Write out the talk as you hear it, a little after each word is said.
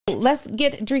let's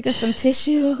get Dreka some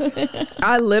tissue.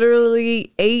 I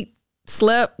literally ate,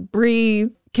 slept,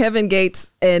 breathed Kevin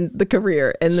Gates and the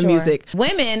career and the music.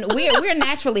 Women, we're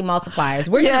naturally multipliers.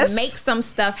 We're going to make some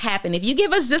stuff happen. If you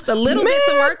give us just a little bit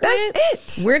to work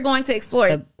with, we're going to explore.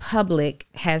 The public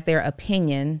has their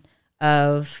opinion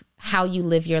of how you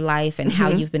live your life and how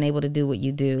you've been able to do what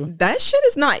you do. That shit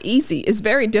is not easy. It's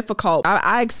very difficult.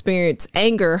 I experienced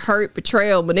anger, hurt,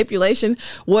 betrayal, manipulation,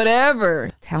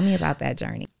 whatever. Tell me about that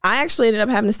journey. I actually ended up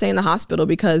having to stay in the hospital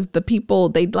because the people,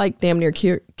 they like damn near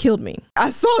killed me.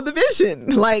 I saw the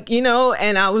vision, like, you know,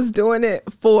 and I was doing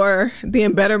it for the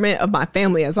embetterment of my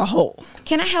family as a whole.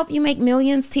 Can I help you make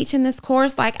millions teaching this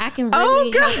course? Like, I can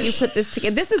really help you put this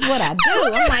together. This is what I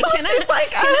do. I'm like, can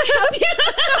I help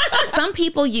you? Some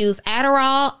people use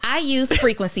Adderall. I use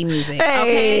frequency music.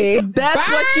 Hey, okay, that's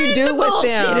what you do with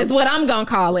them. Is what I'm gonna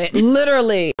call it.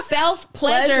 Literally,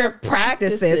 self-pleasure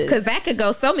practices, because that could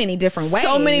go so many different ways.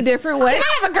 So many different ways. Can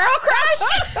I have a girl crush?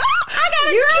 I got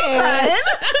a girl crush.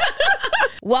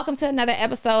 Welcome to another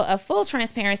episode of Full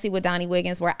Transparency with Donni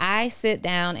Wiggins, where I sit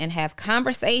down and have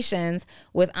conversations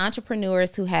with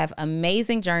entrepreneurs who have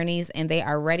amazing journeys and they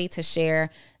are ready to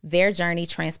share their journey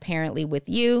transparently with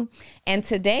you. And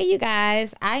today, you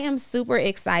guys, I am super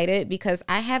excited because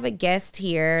I have a guest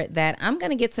here that I'm going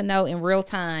to get to know in real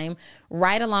time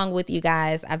right along with you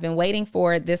guys. I've been waiting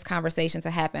for this conversation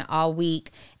to happen all week.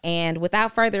 And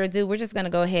without further ado, we're just going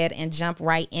to go ahead and jump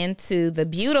right into the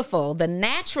beautiful, the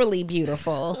naturally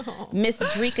beautiful Miss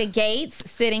Dreka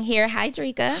Gates sitting here. Hi,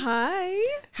 Dreka. Hi.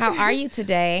 How are you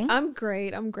today? I'm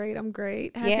great. I'm great. I'm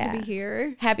great. Happy to be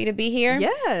here. Happy to be here?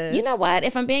 Yes. You know what?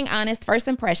 If I'm being honest, first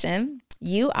impression,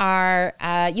 you are,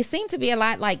 you seem to be a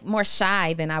lot like more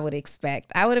shy than I would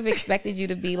expect. I would have expected you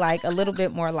to be like a little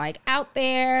bit more like out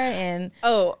there and.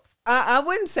 Oh, I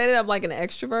wouldn't say that I'm like an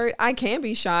extrovert. I can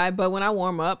be shy, but when I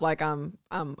warm up, like I'm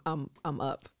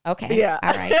up. Okay. Yeah.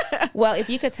 All right. Well, if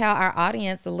you could tell our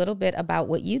audience a little bit about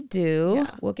what you do,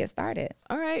 we'll get started.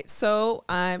 All right. So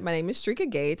my name is Dreka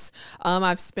Gates.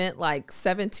 I've spent like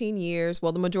 17 years,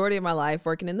 well, the majority of my life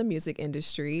working in the music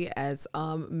industry as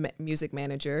music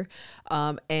manager.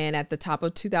 And at the top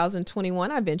of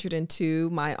 2021, I ventured into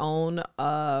my own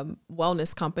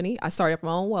wellness company. I started up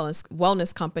my own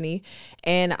wellness company,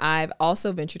 and I've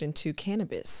also ventured into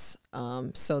cannabis.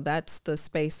 So that's the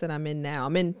space that I'm in now.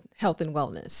 I'm in health and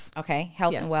wellness. Okay.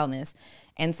 Health and wellness.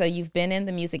 And so you've been in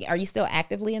the music. Are you still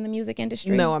actively in the music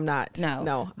industry? No, I'm not.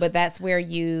 No. But that's where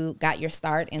you got your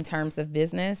start in terms of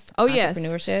business,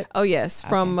 entrepreneurship? Oh, yes.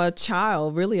 From a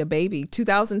child, really a baby,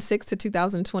 2006 to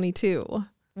 2022.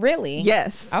 Really?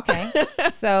 Yes. Okay.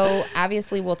 So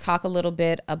obviously we'll talk a little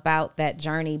bit about that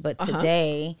journey, but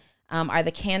today are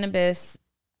the cannabis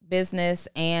business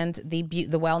and the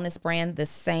wellness brand the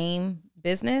same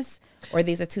business, or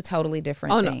these are two totally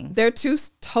different things? No, they're two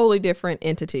totally different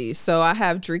entities. So I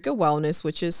have Dreka Wellness,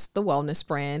 which is the wellness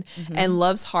brand, and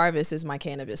Love's Harvest is my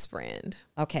cannabis brand.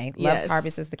 Okay, Love's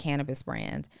Harvest is the cannabis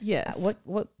brand. Yes.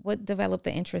 What developed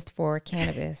the interest for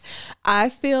cannabis? I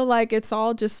feel like it's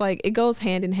all just like, it goes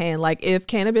hand in hand. Like if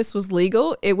cannabis was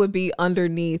legal, it would be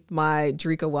underneath my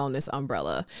Dreka Wellness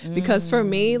umbrella. Because for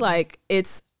me, like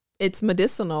it's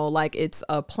medicinal, like it's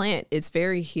a plant. It's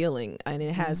very healing, and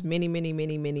it has many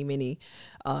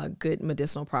good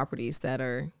medicinal properties that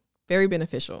are very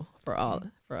beneficial for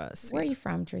us. Where are you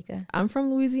from, Dreka? I'm from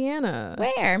Louisiana.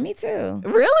 Where? Me too.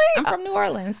 Really? I'm from New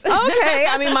Orleans. Okay.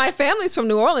 I mean, my family's from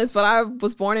New Orleans, but I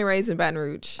was born and raised in Baton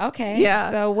Rouge. Okay. Yeah.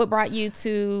 So what brought you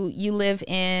to, you live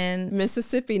in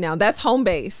Mississippi now. That's home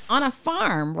base. On a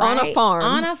farm, right? On a farm.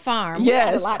 On a farm. Yes.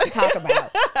 We have a lot to talk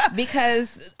about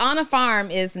because on a farm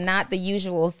is not the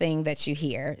usual thing that you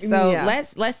hear. So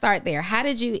let's start there. How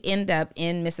did you end up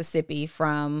in Mississippi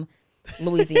from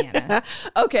Louisiana?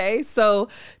 Okay, so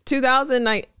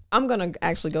 2009. I'm going to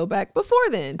actually go back before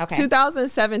then. Okay.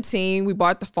 2017, we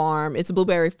bought the farm. It's a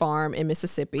blueberry farm in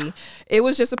Mississippi. It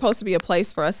was just supposed to be a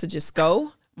place for us to just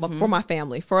go, for my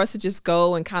family, for us to just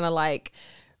go and kind of like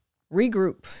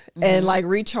regroup and like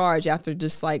recharge after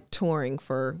just like touring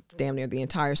for damn near the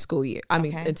entire school year. I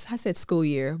mean, I said school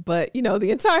year, but you know,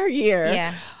 the entire year.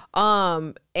 Yeah.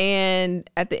 And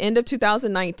at the end of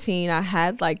 2019, I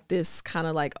had like this kind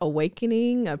of like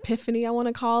awakening, epiphany, I want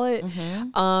to call it.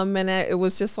 And it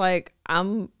was just like,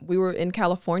 we were in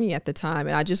California at the time,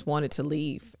 and I just wanted to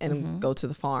leave and go to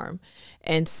the farm.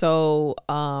 And so,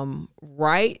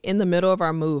 right in the middle of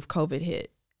our move, COVID hit.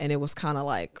 And it was kind of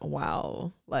like,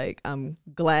 wow, like I'm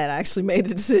glad I actually made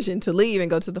the decision to leave and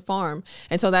go to the farm.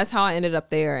 And so that's how I ended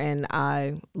up there. And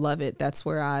I love it. That's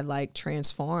where I like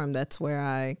transformed. That's where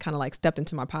I kind of like stepped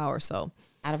into my power. So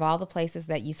Out of all the places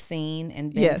that you've seen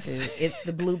and been to, it's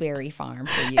the blueberry farm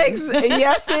for you.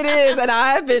 Yes, it is. And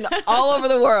I have been all over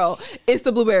the world. It's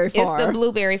the blueberry farm. It's the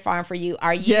blueberry farm for you.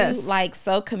 Are you like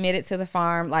so committed to the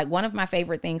farm? Like one of my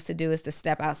favorite things to do is to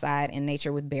step outside in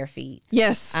nature with bare feet.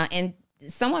 Yes. And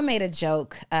someone made a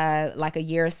joke like a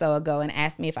year or so ago and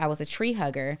asked me if I was a tree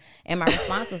hugger. And my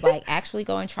response was like, actually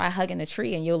go and try hugging a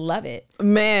tree and you'll love it.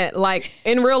 Man, like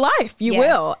in real life, you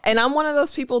will. And I'm one of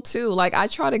those people too. Like I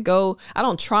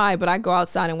don't try, but I go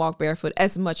outside and walk barefoot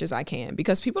as much as I can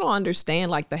because people don't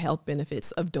understand like the health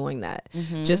benefits of doing that.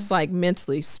 Just like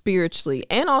mentally, spiritually,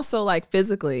 and also like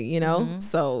physically, you know?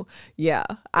 So yeah,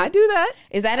 I do that.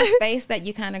 Is that a space that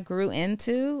you kind of grew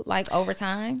into like over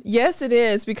time? Yes, it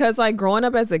is because like growing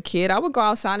up as a kid, I would go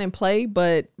outside and play,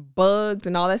 but bugs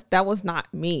and all that was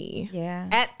not me. Yeah.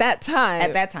 At that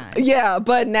time. Yeah,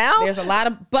 but now there's a lot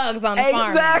of bugs on the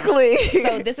farm. Exactly.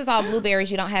 So this is all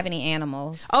blueberries. You don't have any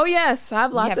animals. Oh yes, I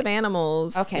have lots of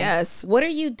animals. Okay. Yes. What are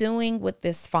you doing with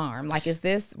this farm? Like, is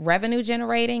this revenue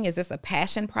generating? Is this a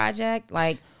passion project?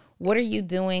 Like, what are you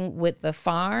doing with the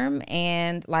farm?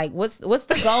 And like, what's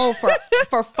the goal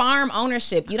for farm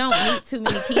ownership? You don't meet too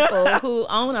many people who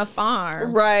own a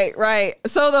farm. Right.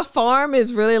 So the farm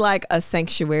is really like a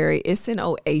sanctuary. It's an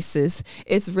oasis.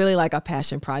 It's really like a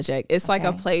passion project. It's like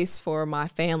a place for my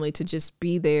family to just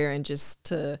be there and just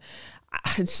to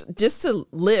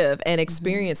live and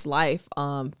experience life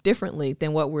differently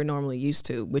than what we're normally used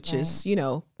to, which is, you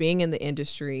know, being in the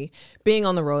industry, being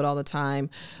on the road all the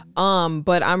time.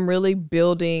 But I'm really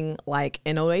building like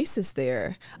an oasis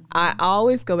there. I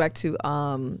always go back to,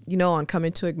 you know, on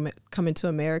Coming to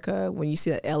America, when you see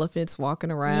the elephants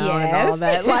walking around and all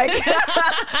that, like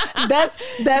that's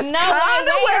kind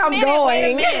of where I'm going.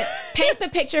 Wait a minute. Paint the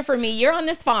picture for me. You're on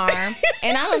this farm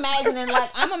and I'm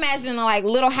imagining like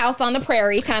Little House on the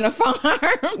Prairie kind of farm.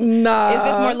 No. Is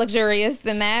this more luxurious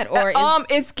than that? Or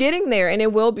it's getting there and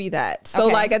it will be that. So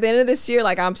like at the end of this year,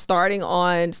 like I'm starting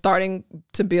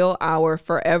to build our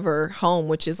forever home,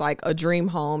 which is like a dream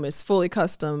home. It's fully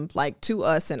custom like to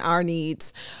us and our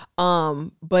needs.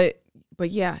 But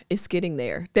yeah, it's getting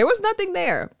there. There was nothing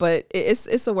there, but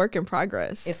it's a work in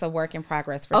progress. It's a work in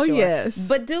progress for sure. Oh yes.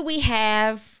 But do we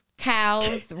have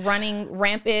cows running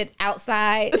rampant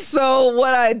outside? So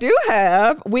what I do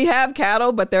we have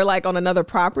cattle, but they're like on another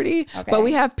property. But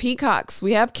we have peacocks,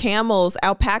 we have camels,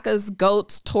 alpacas,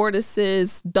 goats,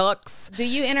 tortoises, ducks. Do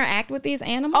you interact with these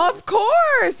animals? Of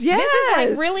course, yes.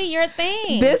 This is like really your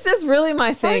thing. This is really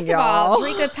my thing, First of all,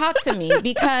 Dreka, talk to me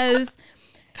because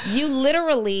you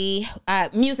literally,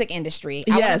 music industry.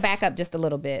 I want to back up just a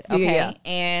little bit. Okay. Yeah.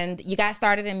 And you got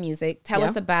started in music. Tell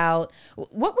us about,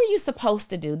 what were you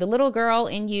supposed to do? The little girl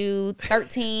in you,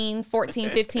 13, 14,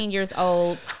 15 years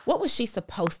old, what was she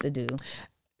supposed to do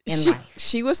in life?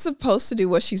 She was supposed to do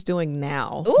what she's doing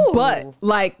now. Ooh. But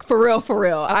like, for real.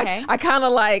 Okay. I kind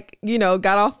of like, you know,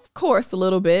 got off course a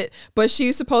little bit, but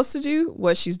she's supposed to do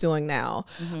what she's doing now.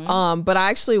 But I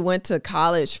actually went to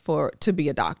college to be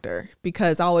a doctor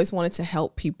because I always wanted to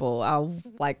help people. I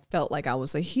like felt like I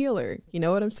was a healer, you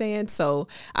know what I'm saying? So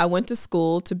I went to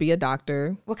school to be a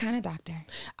doctor. What kind of doctor?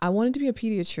 I wanted to be a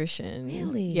pediatrician.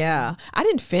 Really? Yeah. I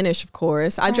didn't finish, of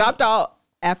course. I dropped out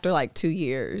after like 2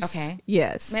 years. Okay.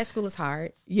 Yes. Med school is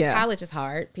hard. Yeah. College is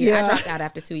hard. I dropped out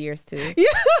after 2 years too. Yeah.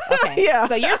 Okay. Yeah.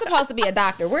 So you're supposed to be a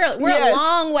doctor. We're a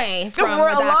long way from a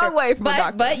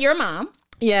doctor. But your mom.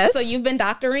 Yes. So you've been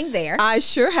doctoring there. I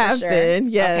sure have been.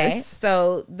 Yes. Okay.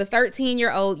 So the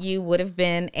 13-year-old you would have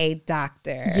been a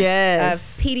doctor.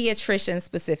 Yes. A pediatrician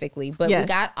specifically. But we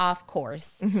got off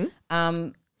course.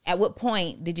 At what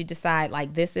point did you decide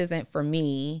like this isn't for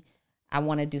me? I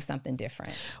want to do something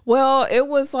different? Well, it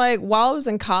was like while I was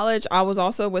in college, I was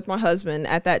also with my husband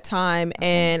at that time.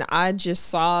 And I just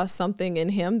saw something in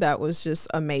him that was just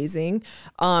amazing.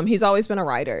 He's always been a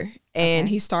writer and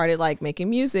he started like making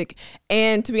music.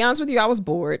 And to be honest with you, I was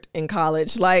bored in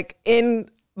college. Like in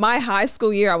my high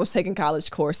school year, I was taking college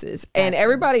courses. And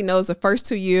everybody knows the first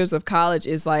 2 years of college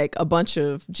is like a bunch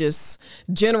of just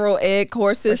general ed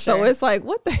courses. So it's like,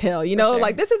 what the hell, you know,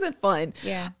 like this isn't fun.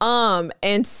 Yeah.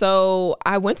 And so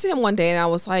I went to him one day and I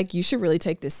was like, you should really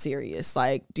take this serious.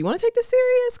 Like, do you want to take this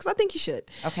serious? Because I think you should.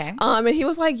 Okay. And he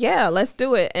was like, yeah, let's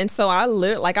do it. And so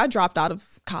I dropped out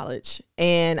of college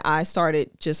and I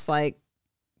started just like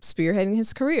spearheading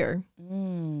his career,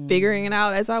 figuring it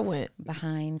out as I went.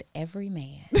 Behind every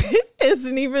man is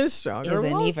an even stronger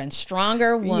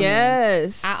woman.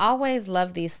 Yes. I always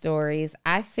love these stories.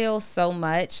 I feel so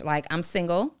much like I'm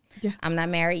single. Yeah. I'm not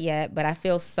married yet, but I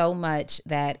feel so much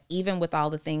that even with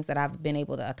all the things that I've been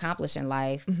able to accomplish in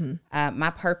life, my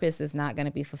purpose is not going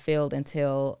to be fulfilled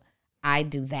until I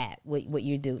do that, what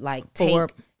you do. Like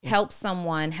help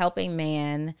a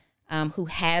man who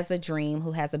has a dream,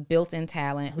 who has a built-in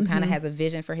talent, who kind of has a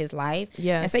vision for his life.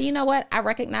 Yes. And say, you know what? I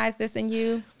recognize this in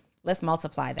you. Let's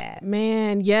multiply that.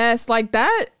 Man, yes. Like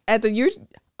that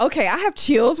okay, I have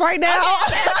chills right now.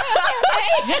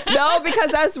 Okay. No,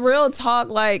 because that's real talk.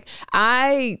 Like,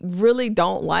 I really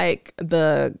don't like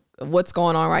what's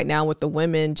going on right now with the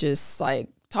women just like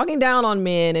talking down on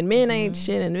men and men ain't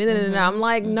shit and I'm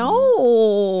like,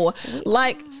 no.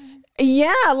 Like,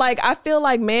 yeah, like I feel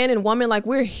like man and woman, like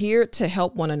we're here to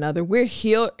help one another. We're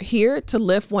here to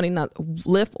lift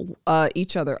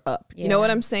each other up. Yeah. You know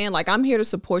what I'm saying? Like I'm here to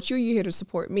support you. You're here to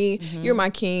support me. You're my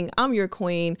king. I'm your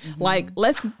queen. Like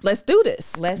let's do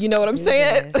this. You know what I'm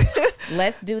saying?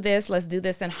 Let's do this. Let's do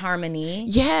this in harmony.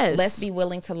 Yes. Let's be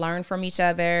willing to learn from each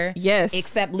other. Yes.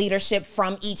 Accept leadership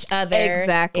from each other.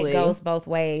 Exactly. It goes both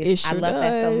ways. It sure I love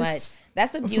that so much. does.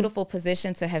 That's a beautiful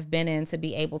position to have been in, to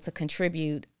be able to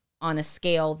contribute on a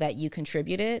scale that you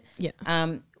contributed. Yeah.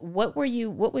 What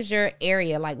was your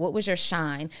area? Like, what was your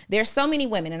shine? There's so many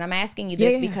women, and I'm asking you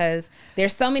this because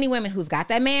there's so many women who's got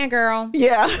that man, girl.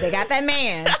 Yeah. They got that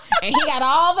man, and he got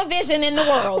all the vision in the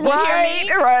world. Right,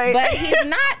 right. But he's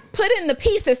not putting the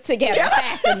pieces together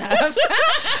fast enough.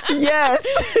 Yes.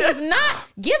 He's not.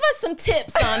 Give us some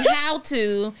tips on how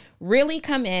to really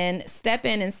come in, step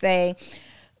in and say,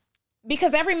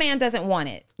 because every man doesn't want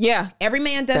it. Yeah. Every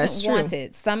man doesn't want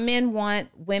it. Some men want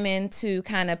women to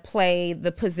kind of play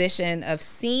the position of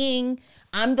seeing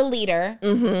I'm the leader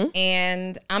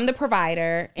and I'm the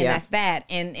provider and that's that.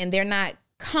 And they're not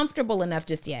comfortable enough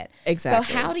just yet. Exactly.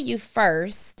 So how do you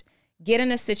first get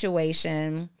in a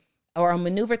situation or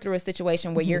maneuver through a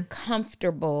situation where you're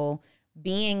comfortable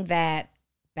being that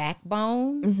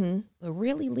backbone, but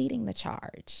really leading the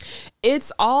charge?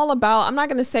 It's all about, I'm not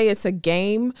going to say it's a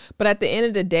game, but at the end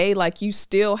of the day, like you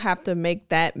still have to make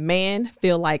that man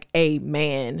feel like a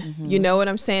man. You know what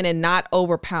I'm saying? And not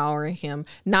overpowering him,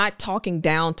 not talking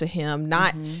down to him,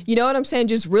 not, you know what I'm saying?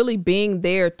 Just really being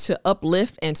there to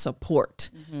uplift and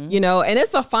support, you know? And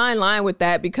it's a fine line with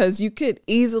that because you could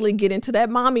easily get into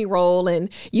that mommy role and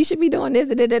you should be doing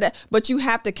this, but you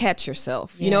have to catch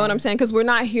yourself. You know what I'm saying? Because we're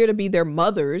not here to be their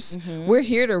mothers. We're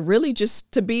here to really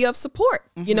just to be of support.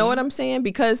 You know what I'm saying?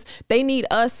 Because they need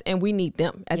us and we need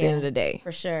them at the end of the day.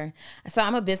 For sure. So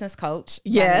I'm a business coach.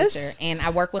 Yes. By nature, and I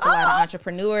work with a lot of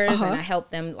entrepreneurs and I help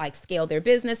them like scale their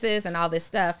businesses and all this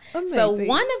stuff. Amazing. So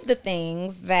one of the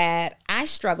things that I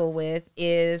struggle with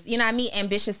is, you know, I meet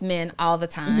ambitious men all the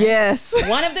time. Yes.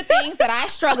 One of the things that I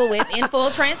struggle with in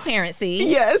full transparency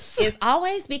is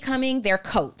always becoming their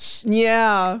coach.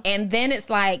 Yeah. And then it's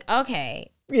like, okay,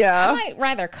 yeah, I might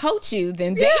rather coach you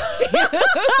than date you.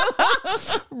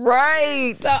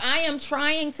 Right. So I am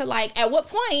trying to like, at what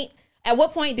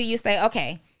point do you say,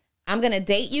 okay, I'm going to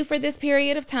date you for this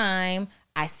period of time.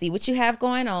 I see what you have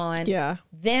going on. Yeah.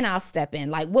 Then I'll step in.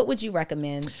 Like, what would you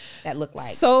recommend that look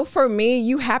like? So for me,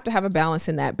 you have to have a balance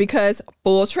in that because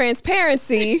full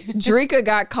transparency, Dreka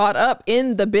got caught up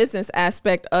in the business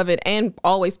aspect of it and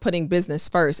always putting business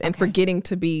first and not forgetting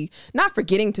to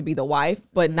be the wife,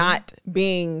 but not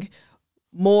being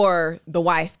more the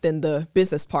wife than the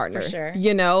business partner, for sure.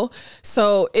 You know?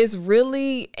 So it's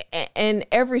really, and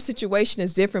every situation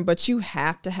is different, but you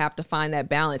have to find that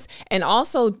balance and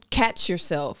also catch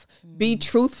yourself, be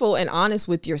truthful and honest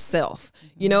with yourself.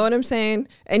 You know what I'm saying?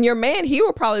 And your man, he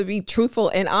will probably be truthful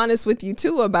and honest with you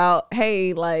too about,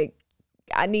 hey, like,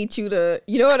 I need you to,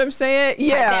 you know what I'm saying?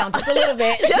 Yeah. Down just a little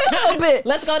bit. Just a little bit.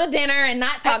 Let's go to dinner and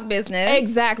not talk business.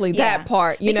 Exactly. Yeah. That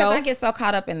part, you know? Because I get so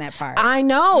caught up in that part. I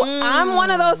know. I'm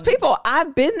one of those people.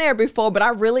 I've been there before, but I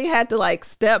really had to like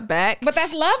step back. But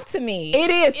that's love to me. It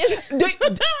is.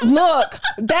 Look,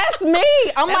 that's me.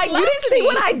 I'm that's like, you didn't see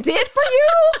what I did for you?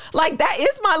 Like, that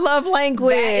is my love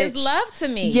language. That is love to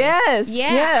me. Yes.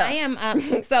 Yeah. I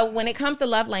am. So when it comes to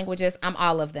love languages, I'm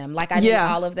all of them. Like, I do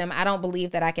all of them. I don't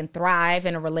believe that I can thrive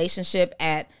in a relationship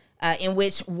in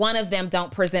which one of them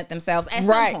don't present themselves at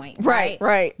some point. Right.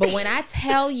 But when I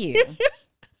tell you,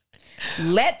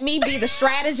 let me be the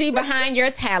strategy behind your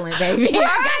talent, baby.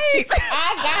 Right.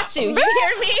 I got you. You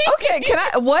hear me? Okay.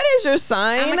 What is your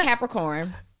sign? I'm a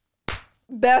Capricorn.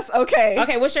 That's okay.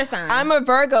 Okay, what's your sign? I'm a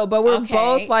Virgo, but we're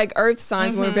both like earth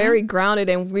signs. We're very grounded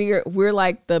and we're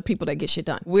like the people that get shit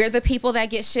done. We're the people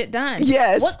that get shit done.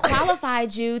 Yes. What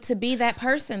qualified you to be that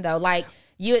person though? Like,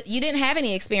 you didn't have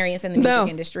any experience in the music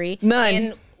industry. None.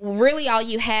 And really all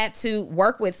you had to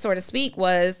work with, so to speak,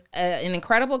 was an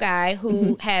incredible guy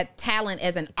who had talent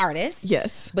as an artist.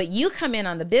 Yes. But you come in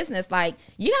on the business, like,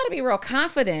 you got to be real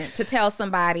confident to tell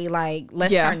somebody, like,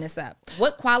 let's turn this up.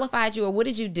 What qualified you, or what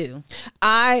did you do?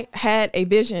 I had a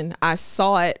vision. I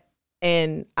saw it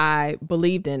and I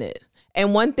believed in it.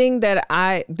 And one thing that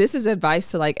this is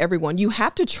advice to like everyone, you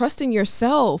have to trust in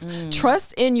yourself,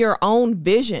 trust in your own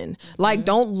vision. Like,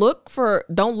 don't look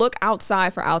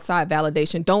outside for outside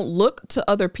validation. Don't look to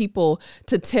other people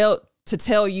to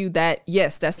tell you that,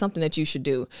 yes, that's something that you should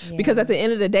do. Because at the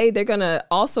end of the day, they're going to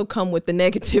also come with the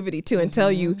negativity too and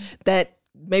tell you that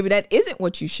maybe that isn't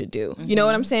what you should do. You know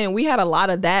what I'm saying? We had a lot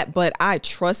of that, but I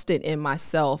trusted in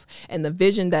myself and the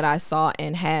vision that I saw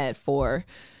and had for,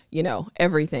 you know,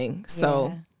 everything.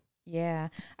 So yeah.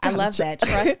 I love that.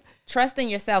 Trust in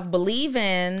yourself, believe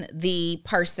in the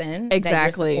person that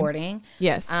you're supporting.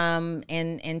 Yes.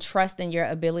 And trust in your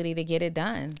ability to get it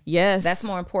done. Yes. That's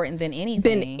more important than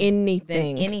anything.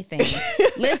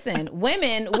 Listen,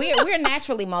 women, we're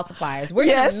naturally multipliers. We're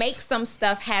going to make some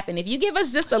stuff happen. If you give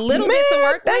us just a little bit to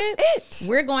work with,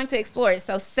 we're going to explore it.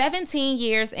 So 17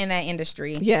 years in that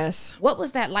industry. Yes. What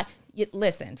was that like?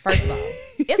 Listen, first of all,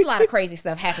 it's a lot of crazy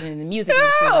stuff happening in the music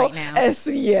industry right now. Yes.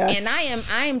 And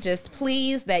I am just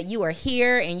pleased that you are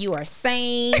here and you are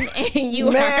sane and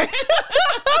you are.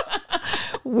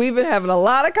 We've been having a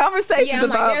lot of conversations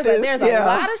about this. There's a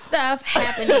lot of stuff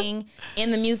happening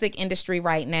in the music industry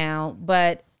right now,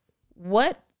 but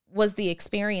what was the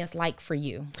experience like for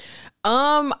you?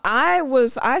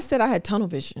 I said I had tunnel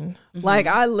vision. Like,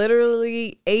 I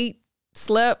literally ate,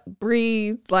 slept,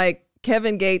 breathed, like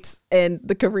Kevin Gates and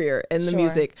the career and the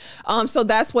music. So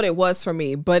that's what it was for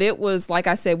me. But it was, like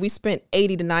I said, we spent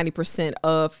 80 to 90%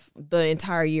 of the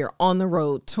entire year on the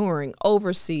road, touring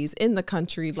overseas, in the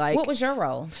country. Like, what was your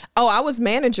role? Oh, I was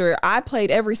manager. I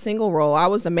played every single role. I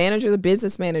was the manager, the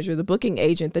business manager, the booking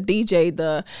agent, the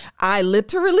DJ, I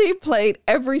literally played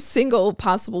every single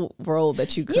possible role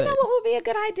that you could. You know what would be a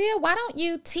good idea? Why don't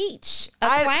you teach a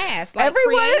class? Like,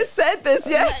 everyone has said this,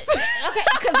 yes. Okay,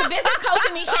 because the business coach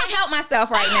in me can't help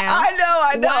myself right now. I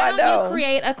know. Why don't you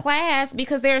create a class?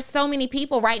 Because there are so many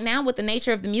people right now with the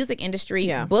nature of the music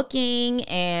industry, booking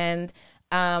and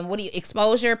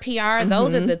exposure, PR.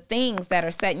 Those are the things that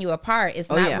are setting you apart. It's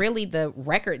not really the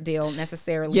record deal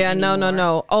necessarily. Yeah, anymore.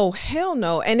 no. Oh, hell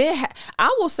no. And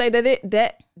I will say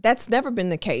that's never been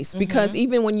the case, because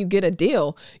even when you get a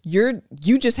deal, you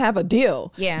just have a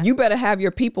deal. Yeah. You better have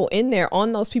your people in there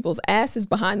on those people's asses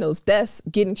behind those desks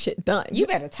getting shit done. You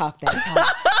better talk that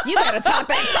talk. You better talk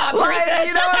that talk. Like,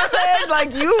 you know what I'm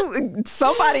saying? Like,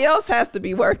 somebody else has to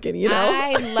be working, you know?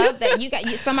 I love that.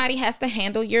 Somebody has to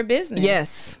handle your business.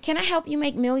 Yes. Can I help you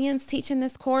make millions teaching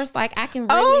this course? Like, I can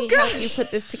really help you put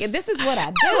this together. This is what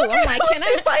I do. I'm like, can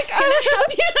I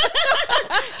help you?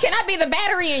 Can I be the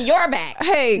battery in your back?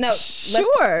 Hey, no,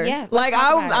 sure. Like,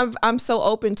 I'm so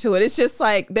open to it. It's just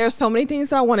like, there's so many things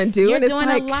that I want to do. You're and it's doing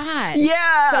like, a lot.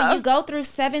 Yeah. So you go through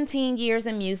 17 years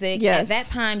in music. Yes. At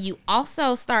that time, you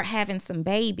also start having some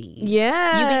babies.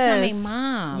 Yes. You become a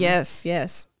mom.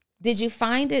 Yes. Did you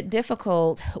find it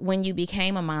difficult when you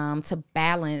became a mom to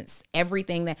balance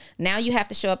everything that now you have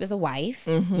to show up as a wife?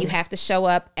 You have to show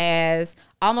up as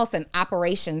almost an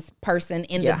operations person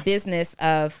in the business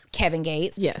of Kevin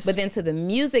Gates. Yes. But then to the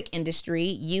music industry,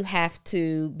 you have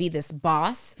to be this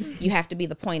boss. You have to be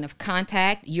the point of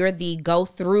contact. You're the go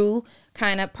through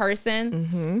kind of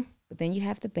person. But then you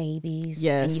have the babies.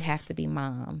 Yes. And you have to be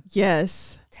mom.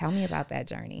 Yes. Tell me about that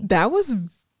journey. That was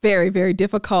very, very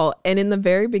difficult. And in the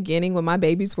very beginning, when my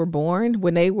babies were born,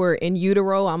 when they were in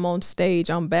utero, I'm on stage,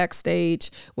 I'm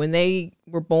backstage. When they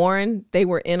were born, they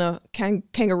were in a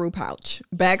kangaroo pouch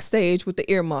backstage with the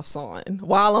earmuffs on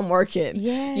while I'm working.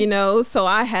 Yeah. You know, so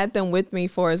I had them with me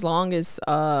for as long as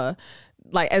I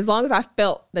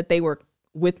felt that they were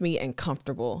with me and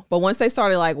comfortable. But once they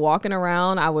started like walking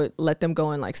around, I would let them go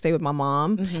and like stay with my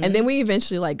mom. And then we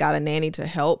eventually like got a nanny to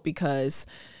help, because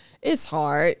it's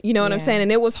hard, you know what I'm saying?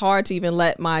 And it was hard to even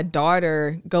let my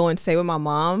daughter go and stay with my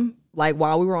mom. Like,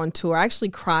 while we were on tour, I actually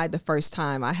cried the first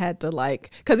time. I had to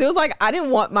because it was like, I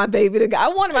didn't want my baby to go. I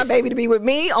wanted my baby to be with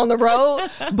me on the road,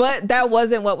 but that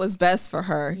wasn't what was best for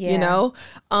her, you know?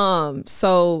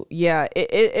 So yeah,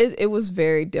 it was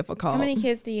very difficult. How many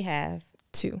kids do you have?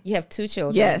 2. You have 2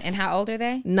 children. Yes. And how old are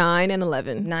they? 9 and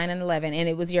 11. 9 and 11. And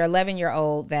it was your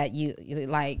 11-year-old that you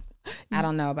like, I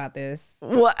don't know about this.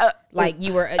 What? Like,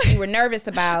 you were nervous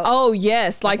about. Oh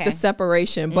yes, like the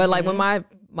separation. But like when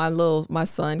my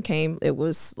son came, it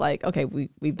was like, okay,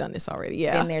 we've done this already.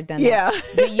 Yeah, been there, done that.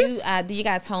 Do you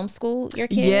guys homeschool your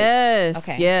kids? Yes,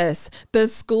 yes. The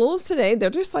schools today, they're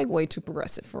just like way too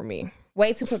progressive for me.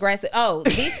 Way too progressive. Oh,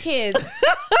 these kids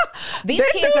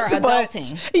are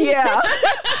adulting. Much. Yeah.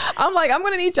 I'm like, I'm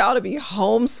going to need y'all to be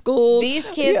homeschooled. These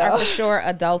kids are for sure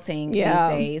adulting these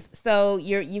days. So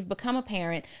you've become a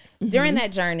parent. During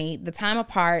that journey, the time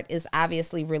apart is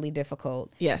obviously really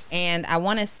difficult. Yes. And I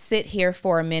want to sit here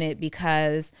for a minute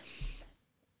because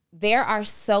there are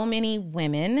so many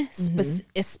women,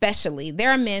 especially,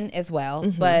 there are men as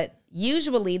well, but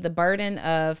usually the burden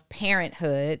of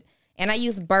parenthood, and I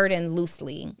use burden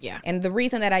loosely. Yeah. And the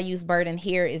reason that I use burden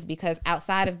here is because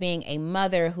outside of being a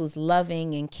mother who's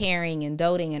loving and caring and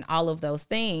doting and all of those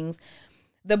things,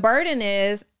 the burden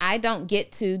is I don't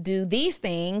get to do these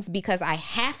things because I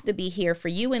have to be here for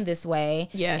you in this way.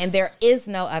 Yes. And there is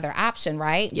no other option,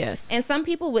 right? Yes. And some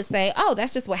people would say, oh,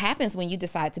 that's just what happens when you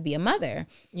decide to be a mother.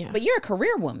 Yeah. But you're a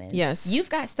career woman. Yes.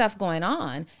 You've got stuff going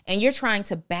on and you're trying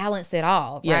to balance it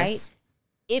all, yes. right?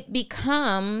 It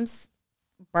becomes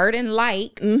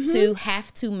burden-like to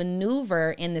have to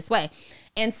maneuver in this way.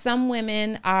 And some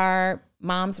women are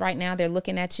moms right now, they're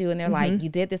looking at you and they're like, you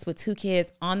did this with 2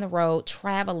 kids on the road,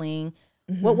 traveling.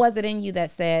 What was it in you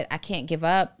that said, I can't give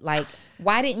up? Like,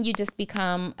 why didn't you just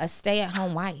become a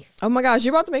stay-at-home wife? Oh my gosh,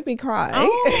 you're about to make me cry.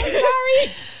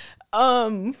 Oh,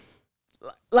 sorry.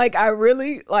 Like I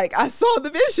really, like I saw the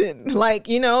vision, like,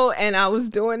 you know, and I was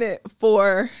doing it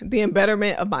for the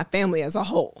betterment of my family as a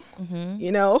whole,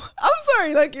 you know? I'm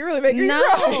sorry, like you're really making me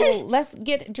cry. No, let's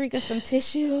get Dreka some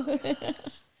tissue.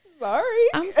 Sorry.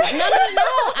 I'm sorry. No.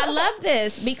 I love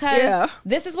this because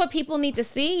this is what people need to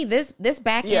see. This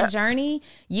back end journey.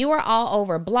 You are all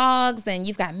over blogs and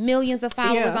you've got millions of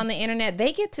followers on the internet.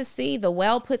 They get to see the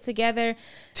well put together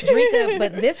Dreka,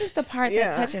 but this is the part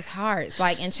that touches hearts,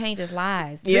 like, and changes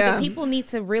lives. Dreka, people need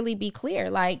to really be clear.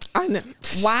 Like, I know.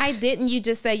 Why didn't you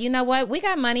just say, you know what, we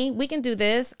got money, we can do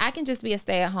this. I can just be a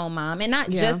stay-at-home mom, and not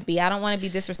just be. I don't want to be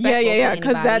disrespectful. Yeah.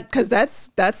 Because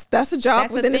that's a job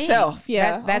within itself.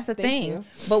 Yeah, that's a thing.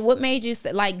 But what made you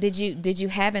say, like, did you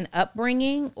have an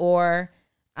upbringing or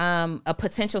a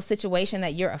potential situation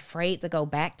that you're afraid to go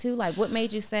back to? Like, what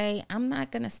made you say, I'm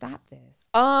not gonna stop this?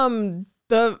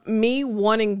 Me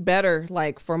wanting better,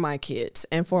 like, for my kids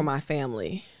and for my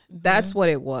family. That's what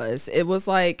it was. It was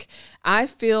like, I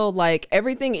feel like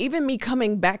everything, even me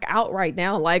coming back out right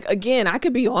now, like, again, I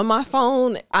could be on my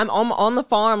phone. I'm on the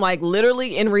farm, like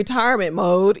literally in retirement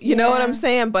mode. You know what I'm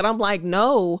saying? But I'm like,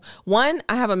 no, one,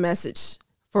 I have a message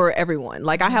for everyone.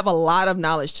 Like, I have a lot of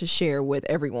knowledge to share with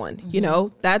everyone, you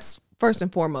know, that's first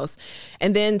and foremost.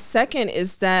 And then second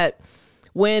is that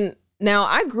now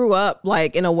I grew up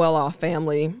like in a well-off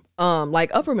family, like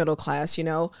upper middle class, you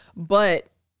know, but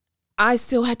I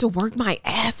still had to work my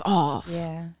ass off.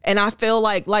 Yeah. And I feel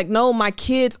like, no, my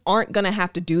kids aren't going to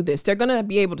have to do this. They're going to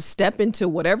be able to step into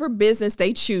whatever business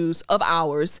they choose of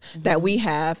ours that we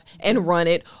have and run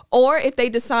it. Or if they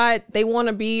decide they want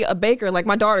to be a baker, like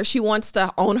my daughter, she wants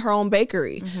to own her own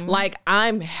bakery. Like,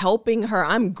 I'm helping her.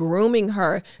 I'm grooming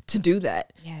her to do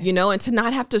that, you know, and to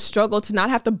not have to struggle, to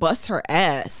not have to bust her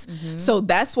ass. So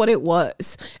that's what it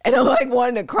was. And I'm like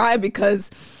wanting to cry because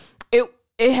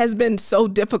it has been so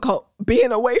difficult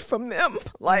being away from them,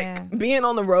 like being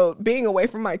on the road, being away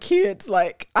from my kids.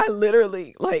 Like, I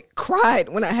literally like cried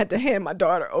when I had to hand my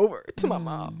daughter over to my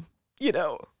mom, you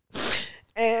know,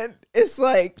 and it's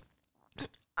like,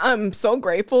 I'm so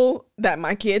grateful that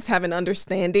my kids have an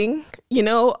understanding, you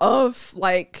know, of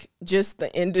like just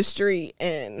the industry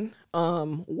and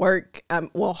work,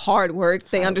 hard work.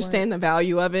 They understand the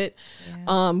value of it.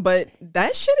 But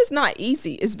that shit is not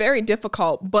easy. It's very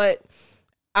difficult, but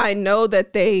I know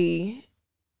that they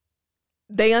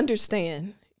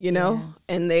understand, you know,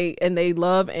 and they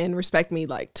love and respect me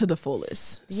like to the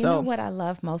fullest. Do you know what I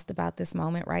love most about this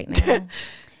moment right now?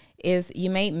 Is you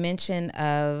made mention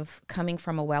of coming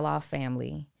from a well-off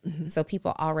family. So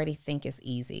people already think it's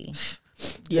easy.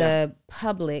 The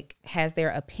public has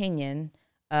their opinion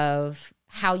of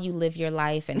how you live your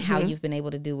life and how you've been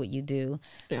able to do what you do.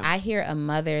 I hear a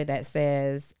mother that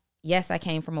says, yes, I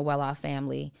came from a well-off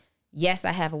family. Yes,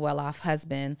 I have a well-off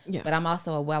husband, but I'm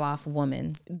also a well-off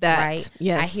woman, right?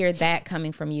 Yes. I hear that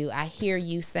coming from you. I hear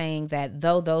you saying that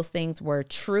though those things were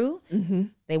true,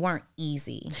 they weren't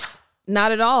easy.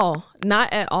 Not at all.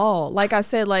 Not at all. Like I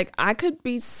said, like I could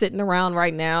be sitting around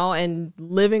right now and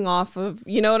living off of,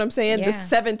 you know what I'm saying? The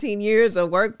 17 years of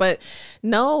work, but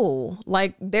no,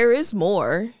 like there is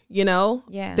more, you know?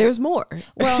 There's more.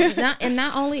 Well,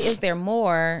 not only is there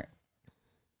more,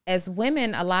 as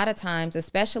women, a lot of times,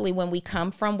 especially when we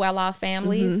come from well-off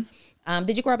families,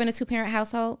 Did you grow up in a 2-parent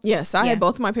household? Yes, I had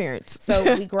both of my parents.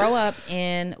 So we grow up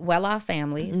in well-off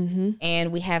families,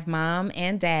 and we have mom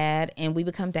and dad, and we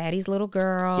become daddy's little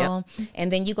girl. Yep.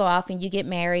 And then you go off and you get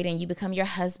married, and you become your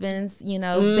husband's,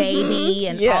 baby,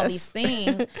 and all these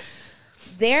things.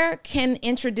 There can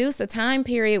introduce a time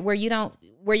period where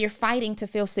you're fighting to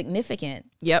feel significant.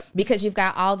 Yep. Because you've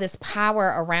got all this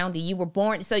power around you. You were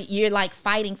born, so you're like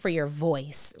fighting for your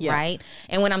voice, right?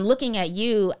 And when I'm looking at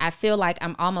you, I feel like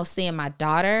I'm almost seeing my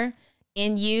daughter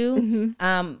in you.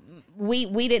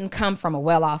 We didn't come from a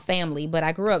well-off family, but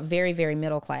I grew up very, very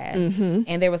middle class.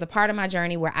 And there was a part of my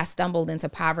journey where I stumbled into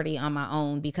poverty on my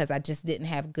own because I just didn't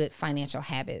have good financial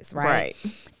habits, right?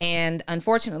 And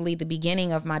unfortunately, the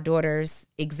beginning of my daughter's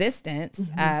existence,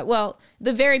 well,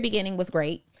 the very beginning was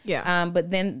great. Yeah. But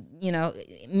then,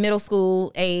 middle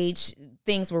school age,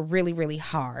 things were really, really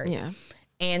hard. Yeah.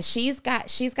 And she's got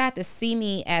to see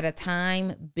me at a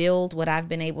time build what I've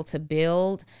been able to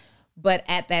build. But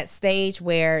at that stage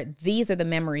where these are the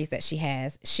memories that she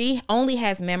has, she only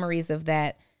has memories of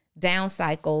that down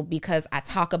cycle because I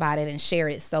talk about it and share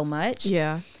it so much.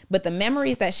 Yeah. But the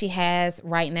memories that she has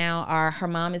right now are her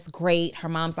mom is great. Her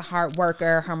mom's a hard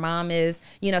worker. Her mom is,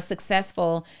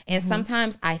 successful. And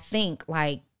sometimes I think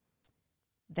like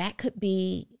that could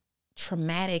be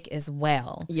traumatic as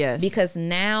well. Yes. Because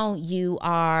now you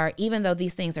are, even though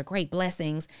these things are great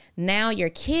blessings, now your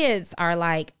kids are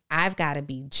like, I've got to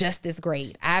be just as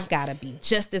great. I've got to be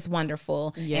just as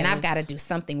wonderful. Yes. And I've got to do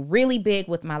something really big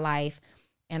with my life.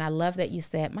 And I love that you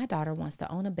said, my daughter wants to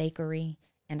own a bakery,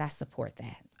 and I support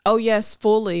that. Oh, yes,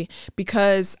 fully.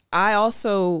 Because I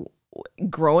also,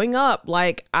 growing up,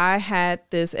 like I had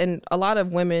this, and a lot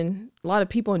of women, a lot of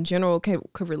people in general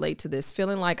could relate to this,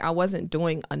 feeling like I wasn't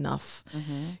doing enough.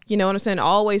 You know what I'm saying? I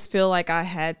always feel like I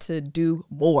had to do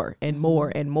more and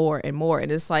more and more and more.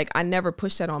 And it's like, I never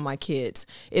push that on my kids.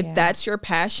 If that's your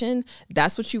passion,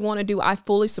 that's what you want to do, I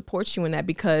fully support you in that,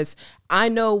 because I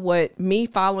know what me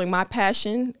following my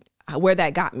passion, where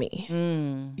that got me,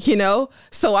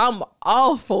 so I'm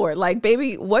all for it. Like,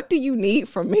 baby, what do you need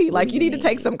from me? Like, you need to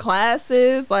take some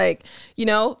classes, like,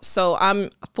 so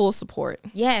I'm full support.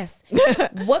 Yes.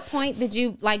 What point did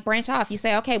you like branch off? You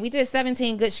say, okay, we did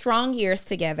 17 good, strong years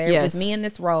together with me in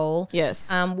this role.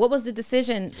 Yes. What was the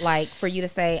decision like for you to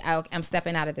say, I'm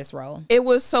stepping out of this role? It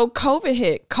was COVID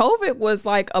hit. COVID was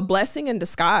like a blessing in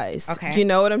disguise. Okay. You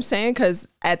know what I'm saying? Because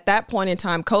at that point in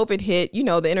time, COVID hit,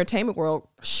 the entertainment world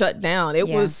shut down. It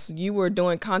was, you were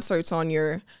doing concerts on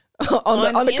your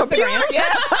on the computer.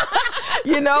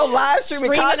 Live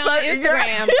streaming concerts on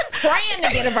Instagram, praying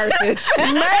to get a versus.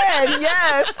 Man,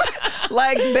 yes.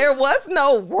 Like, there was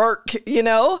no work,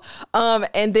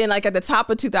 and then like at the top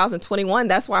of 2021,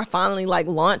 that's where I finally like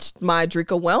launched my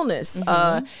Dreka Wellness.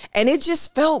 And it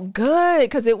just felt good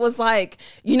because it was like,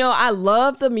 I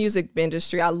love the music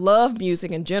industry. I love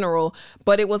music in general,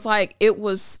 but it was like, it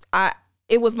was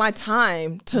my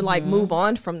time to like move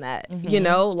on from that,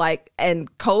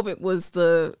 and COVID was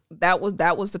that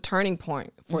was the turning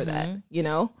point for that,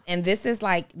 And this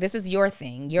is your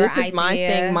thing, this is my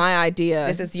thing, my idea.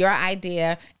 This is your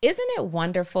idea. Isn't it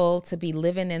wonderful to be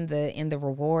living in the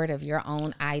reward of your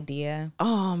own idea?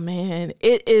 Oh man,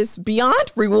 it is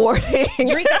beyond rewarding.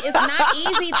 Dreka, it's not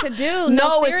easy to do.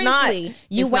 No, seriously. It's not.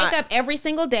 You wake up every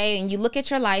single day and you look at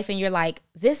your life and you're like,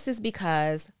 this is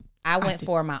because I went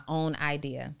for my own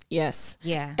idea. Yes.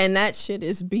 Yeah. And that shit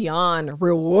is beyond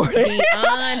rewarding.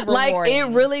 Beyond rewarding. Like,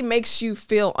 it really makes you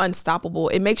feel unstoppable.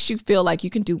 It makes you feel like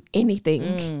you can do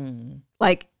anything.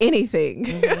 Like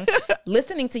anything.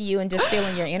 Listening to you and just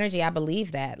feeling your energy, I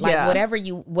believe that. Like, whatever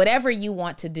you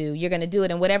want to do, you're going to do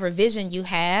it. And whatever vision you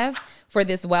have for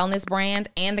this wellness brand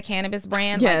and the cannabis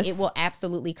brand, like, it will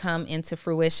absolutely come into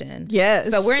fruition. Yes.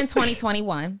 So we're in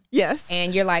 2021. Yes.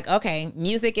 And you're like, okay,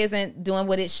 music isn't doing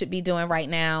what it should be doing right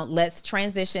now. Let's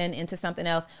transition into something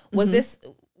else.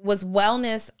 Was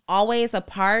wellness always a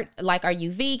part? Like, are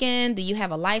you vegan? Do you have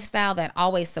a lifestyle that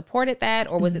always supported that?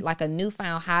 Or was it like a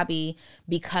newfound hobby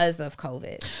because of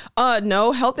COVID?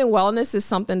 No, health and wellness is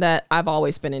something that I've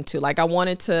always been into. Like, I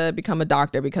wanted to become a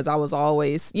doctor because I was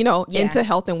always, into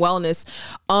health and wellness.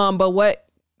 But what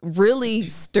really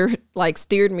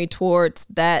steered me towards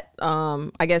that,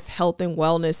 I guess, health and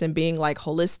wellness and being like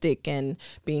holistic and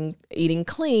eating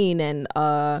clean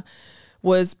and,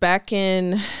 was back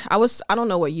in, I don't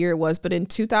know what year it was, but in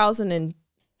 2000 and...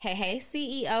 Hey,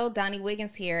 CEO Donni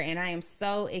Wiggins here, and I am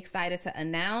so excited to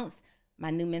announce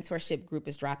my new mentorship group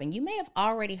is dropping. You may have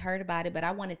already heard about it, but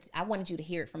I wanted you to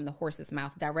hear it from the horse's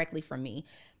mouth directly from me.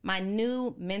 My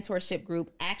new mentorship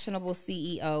group, Actionable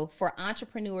CEO, for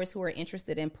entrepreneurs who are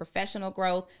interested in professional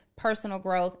growth, personal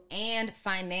growth, and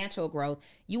financial growth.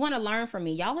 You want to learn from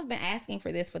me. Y'all have been asking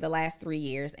for this for the last 3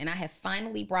 years, and I have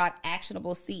finally brought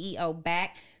Actionable CEO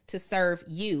back to serve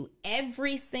you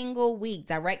every single week.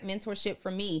 Direct mentorship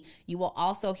from me. You will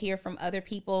also hear from other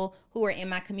people who are in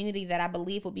my community that I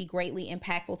believe will be greatly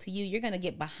impactful to you. You're going to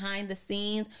get behind the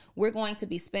scenes. We're going to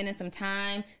be spending some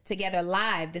time together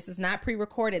live. This is not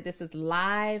pre-recorded. This is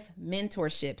live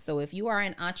mentorship. So if you are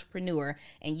an entrepreneur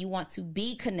and you want to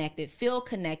be connected, feel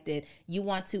connected, you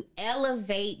want to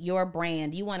elevate your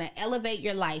brand, you want to elevate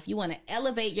your life, you want to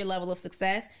elevate your level of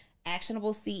success,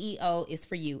 Actionable CEO is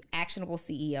for you.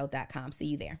 ActionableCEO.com. See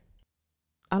you there.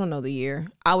 I don't know the year.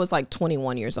 I was like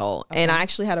 21 years old, and I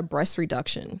actually had a breast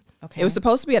reduction. Okay. It was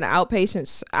supposed to be an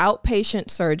outpatient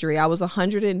surgery. I was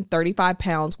 135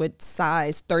 pounds with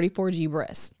size 34G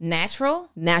breasts. Natural?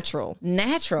 Natural.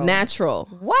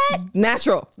 What?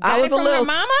 Natural. Got I was it from a little your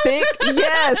mama? thick.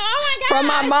 Yes. Oh my God. From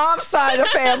my mom's side of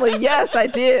the family. Yes, I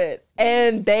did.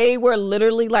 And they were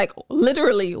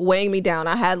literally weighing me down.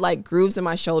 I had like grooves in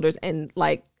my shoulders, and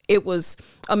like it was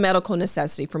a medical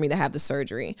necessity for me to have the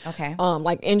surgery. Okay.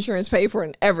 Like insurance paid for it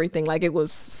and everything. Like it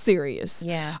was serious.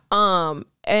 Yeah.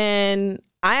 And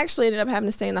I actually ended up having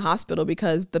to stay in the hospital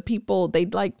because the people, they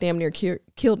like damn near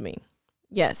killed me.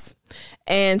 Yes.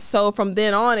 And so from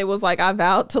then on, it was like I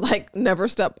vowed to like never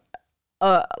step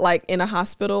like in a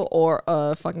hospital or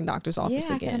a fucking doctor's office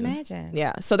again. I can imagine.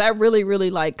 Yeah. So that really,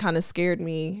 really like kind of scared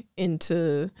me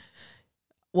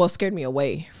scared me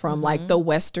away from like the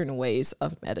Western ways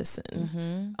of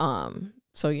medicine.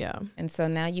 So yeah. And so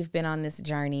now you've been on this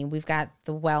journey. We've got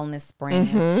the wellness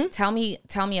brand. Tell me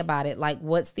about it. Like,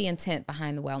 what's the intent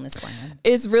behind the wellness brand?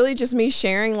 It's really just me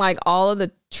sharing like all of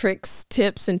the tricks,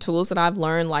 tips, and tools that I've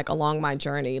learned like along my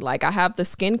journey. Like I have the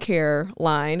skincare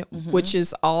line, which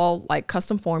is all like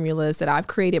custom formulas that I've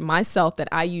created myself, that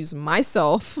I use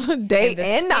myself day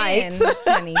and night.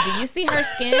 Honey, do you see her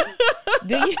skin?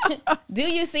 Do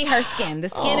you see her skin? The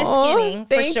skin is skinning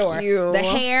for sure. You. The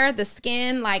hair, the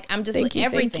skin, like I'm just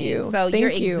everything. So you're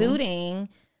exuding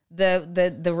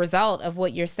the result of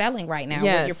what you're selling right now,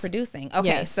 what you're producing.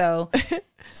 Okay, so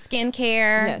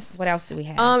skincare. Yes. What else do we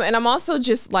have? And I'm also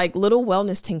just like little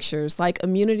wellness tinctures, like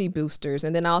immunity boosters.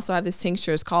 And then I also have this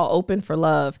tincture, it's called Open for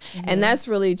Love. And that's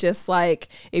really just like,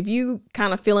 if you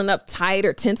kind of feeling uptight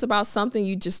or tense about something,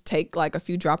 you just take like a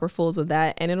few dropperfuls of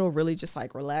that, and it'll really just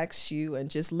like relax you and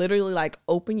just literally like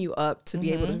open you up to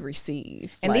be able to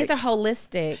receive. And like, these are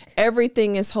holistic.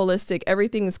 Everything is holistic.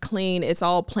 Everything is clean. It's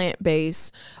all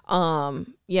plant-based.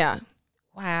 Yeah.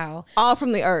 Wow. All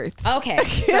from the earth. Okay.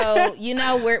 So, you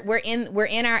know, we're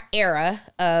in our era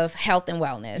of health and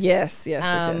wellness. Yes.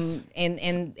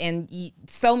 And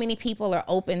so many people are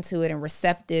open to it and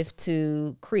receptive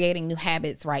to creating new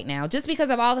habits right now, just because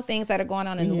of all the things that are going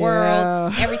on in the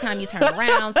world. Every time you turn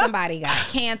around, somebody got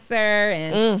cancer,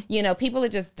 and you know, people are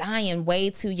just dying way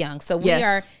too young. So we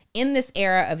are in this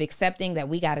era of accepting that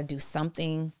we got to do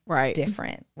something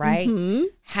different, right?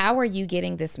 How are you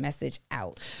getting this message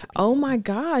out? Oh my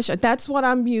gosh. That's what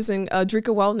I'm using,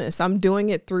 Dreka Wellness. I'm doing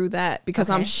it through that because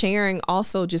I'm sharing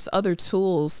also just other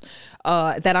tools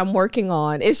that I'm working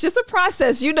on. It's just a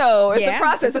process, you know, it's a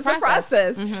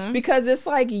process because it's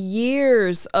like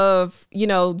years of, you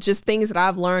know, just things that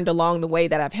I've learned along the way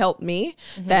that have helped me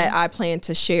that I plan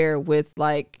to share with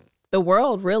like the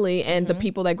world, really, and the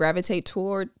people that gravitate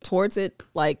towards it.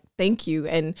 Like, thank you.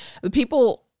 And the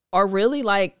people are really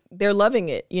like, they're loving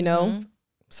it, you know?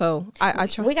 So I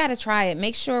try. We got to try it.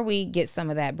 Make sure we get some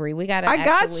of that, Brie. We got to. I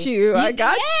got you.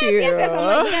 Yes. I'm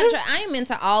like, we got to try. I am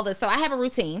into all this. So I have a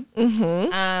routine.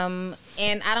 And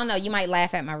I don't know, you might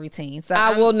laugh at my routine. So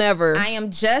I will never. I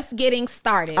am just getting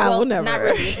started. I will never. Not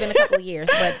really. It's been a couple of years,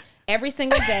 but every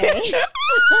single day.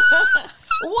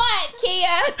 What, Kia?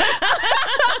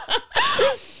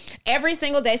 Every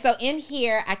single day. So in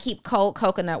here, I keep cold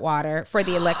coconut water for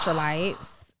the electrolytes.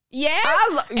 Yes.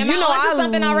 I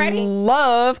something already?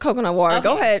 Love coconut water. Okay.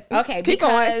 Go ahead. Okay.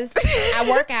 Because I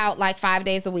work out like 5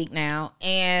 days a week now,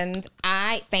 and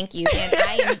thank you.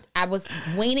 And I was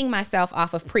weaning myself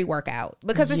off of pre-workout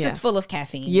because it's just full of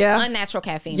caffeine. Yeah. Unnatural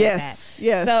caffeine. Yes.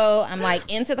 Like that. So I'm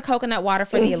like into the coconut water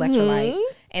for the electrolytes.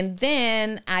 And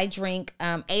then I drink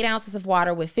 8 ounces of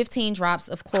water with 15 drops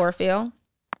of chlorophyll.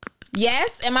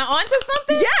 Yes, am I onto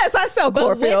something? Yes, I sell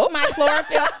chlorophyll. With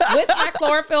my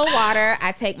chlorophyll water,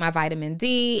 I take my vitamin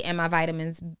D and my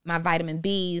vitamin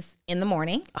B's in the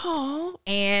morning. Oh.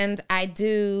 And I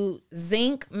do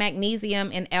zinc,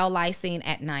 magnesium, and L-lysine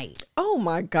at night. Oh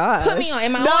my gosh. Put me on.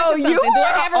 Am I onto something? Do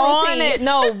I have a routine? On it.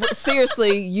 No,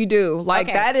 seriously, you do. Like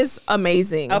that is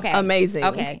amazing. Okay. Amazing.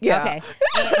 Okay. Yeah. Okay.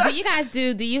 And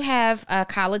do you have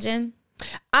collagen?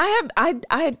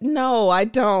 No, I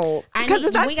don't. Because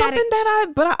it's not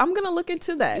something but I'm going to look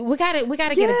into that. We got to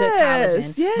get a good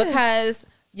collagen. Yes. Because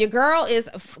your girl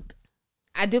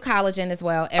I do collagen as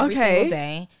well every single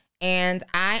day. And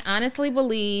I honestly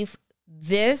believe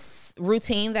this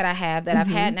routine that I have that I've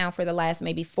had now for the last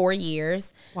maybe 4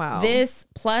 years. Wow. This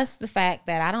plus the fact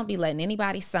that I don't be letting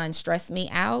anybody's son stress me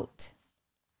out.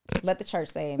 Let the church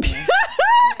say amen.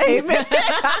 Amen.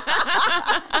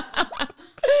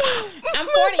 I'm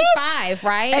 45,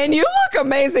 right? And you look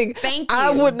amazing. Thank you.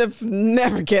 I wouldn't have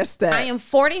never guessed that. I am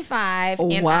 45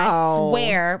 and Wow. I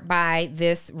swear by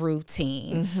this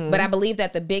routine. But I believe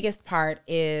that the biggest part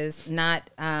is not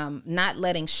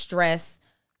letting stress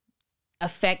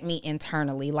affect me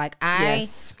internally. Like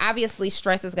obviously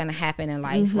stress is going to happen in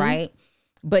life, right?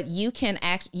 But you can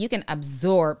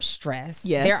absorb stress.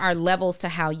 Yes. There are levels to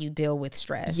how you deal with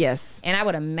stress. Yes. And I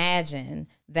would imagine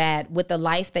that with the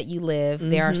life that you live,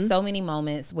 there are so many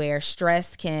moments where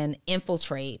stress can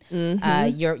infiltrate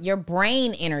your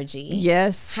brain energy.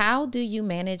 Yes. How do you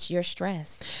manage your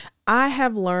stress? I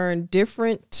have learned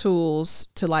different tools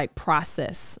to like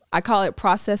process. I call it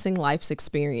processing life's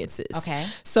experiences. Okay.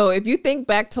 So if you think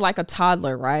back to like a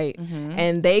toddler, right?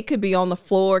 And they could be on the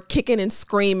floor kicking and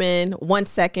screaming 1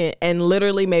 second, and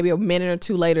literally maybe a minute or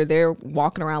two later, they're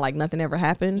walking around like nothing ever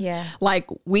happened. Yeah. Like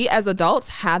we as adults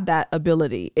have that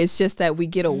ability. It's just that we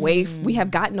get away, we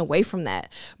have gotten away from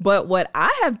that. But what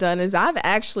I have done is I've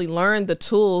actually learned the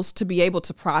tools to be able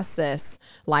to process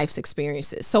life's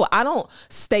experiences. So I don't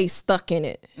stay stuck in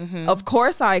it. Of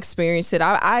course I experience it.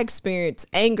 I experience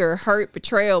anger, hurt,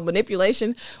 betrayal,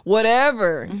 manipulation,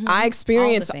 whatever. I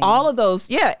experience all of those.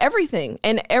 Yeah, everything.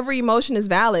 And every emotion is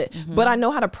valid, but I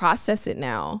know how to process it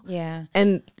now. Yeah.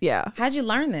 And yeah. How'd you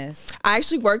learn this? I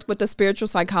actually worked with a spiritual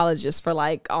psychologist for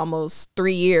like almost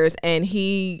 3 years, and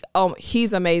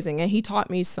he's amazing, and he taught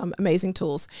me some amazing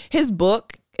tools. His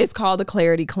book is called The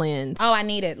Clarity Cleanse. Oh, I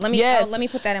need it. Let me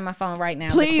put that in my phone right now.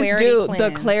 Please do.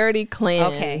 The Clarity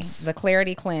Cleanse. Okay. The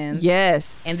Clarity Cleanse.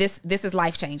 Yes. And this is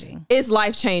life changing. It's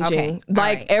life changing. Okay.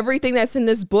 Like everything that's in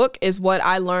this book is what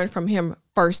I learned from him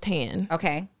firsthand.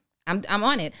 Okay. I'm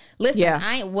on it. Listen,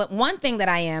 one thing that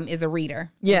I am is a reader.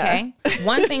 Yeah. Okay.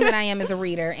 One thing that I am is a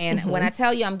reader. And when I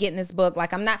tell you I'm getting this book,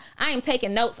 like I am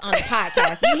taking notes on the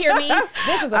podcast. You hear me?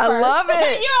 This is a first. I love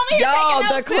it. You know me?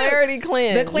 Y'all, the Clarity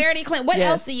Cleanse. The Clarity Cleanse. What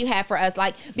else do you have for us?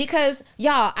 Like, because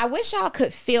y'all, I wish y'all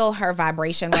could feel her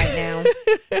vibration right now.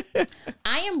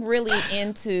 I am really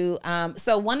into,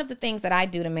 so one of the things that I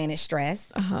do to manage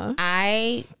stress,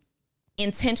 I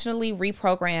intentionally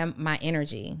reprogram my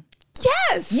energy.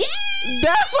 Yes.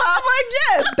 That's why I'm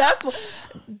like, yes.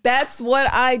 That's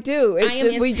what I do. It's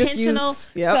just we just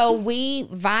use. So we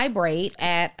vibrate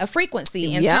at a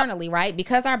frequency internally, right?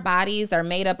 Because our bodies are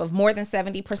made up of more than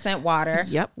 70% water.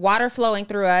 Water flowing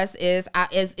through us is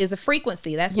a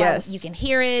frequency. That's why you can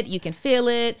hear it, you can feel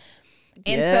it.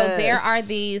 And so there are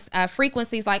these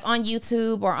frequencies like on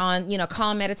YouTube or on,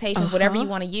 calm meditations, whatever you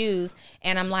want to use.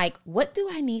 And I'm like, what do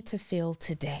I need to feel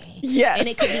today? Yes. And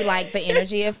it could be like the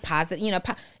energy of positive,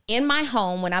 in my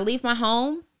home, when I leave my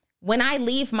home,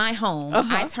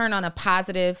 I turn on a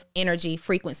positive energy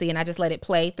frequency and I just let it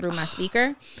play through my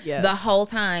speaker the whole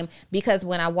time, because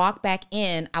when I walk back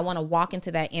in, I want to walk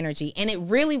into that energy. And it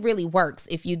really, really works.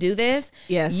 If you do this,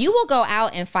 you will go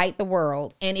out and fight the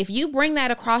world. And if you bring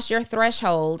that across your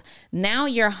threshold, now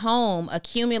your home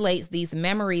accumulates these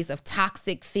memories of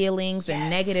toxic feelings and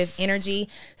negative energy.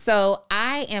 So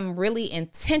I am really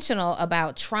intentional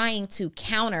about trying to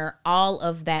counter all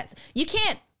of that. You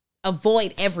can't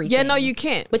avoid everything. Yeah, no, you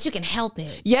can't. But you can help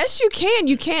it. Yes, you can.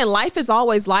 You can. Life is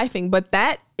always lifing, but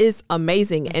that is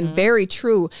amazing and very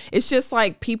true. It's just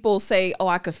like people say, oh,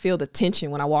 I could feel the tension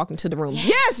when I walk into the room.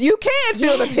 Yes, you can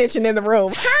feel the tension in the room.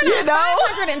 Turn on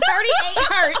 538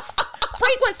 hertz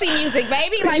frequency music,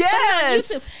 baby. Like on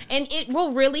YouTube. And it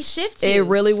will really shift you. It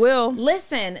really will.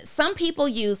 Listen, some people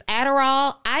use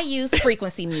Adderall. I use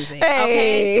frequency music.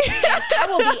 Okay. And I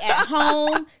will be at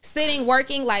home sitting,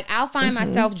 working. Like I'll find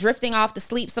myself drifting off to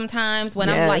sleep sometimes when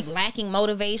I'm like lacking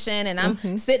motivation and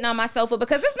I'm sitting on my sofa,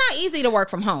 because it's not easy to work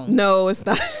from home. No, it's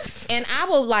not. And I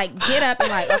will like get up and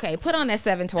like, okay, put on that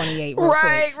 728 real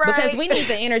quick. Because we need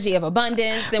the energy of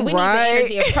abundance and we need the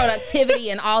energy of productivity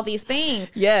and all these things.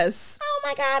 Yes. Oh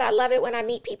my God, I love it when I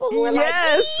meet people who are like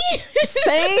me.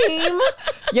 Same.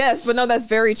 Yes, but no, that's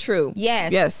very true.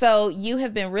 Yes. So you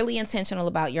have been really intentional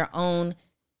about your own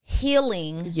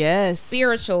healing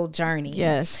spiritual journey.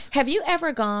 Yes. Have you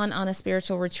ever gone on a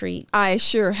spiritual retreat? I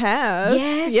sure have.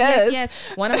 Yes.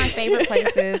 One of my favorite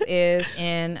places is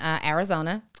in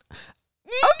Arizona.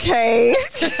 Okay.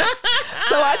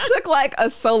 So I took like a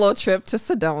solo trip to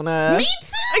Sedona. Me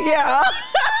too. Yeah.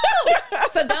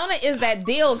 Sedona is that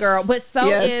deal, girl. But so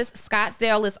is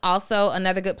Scottsdale is also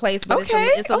another good place. But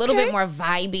it's a little bit more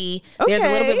vibey. There's a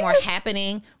little bit more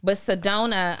happening. But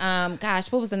Sedona,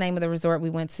 gosh, what was the name of the resort we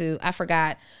went to? I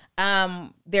forgot.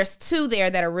 There's two there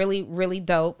that are really, really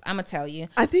dope. I'm going to tell you.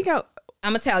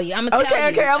 I'm gonna tell you.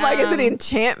 Okay. I'm like, is it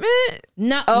Enchantment?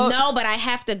 No, but I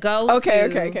have to go.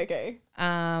 Okay.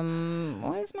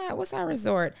 What's our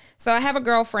resort? So I have a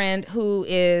girlfriend who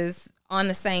is on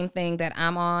the same thing that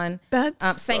I'm on.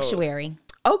 That's Sanctuary.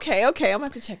 Okay. I'm gonna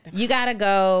have to check that. You gotta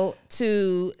go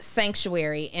to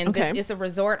Sanctuary, and this is a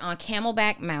resort on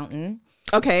Camelback Mountain.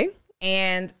 Okay.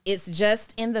 And it's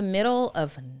just in the middle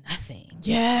of nothing.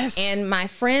 Yes. And my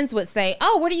friends would say,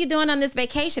 "Oh, what are you doing on this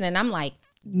vacation?" And I'm like,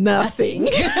 nothing.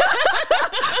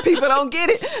 People don't get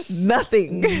it.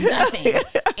 Nothing.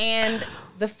 And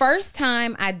the first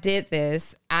time I did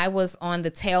this, I was on the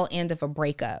tail end of a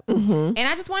breakup. And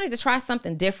I just wanted to try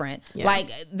something different. Yeah. Like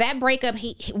that breakup,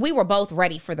 we were both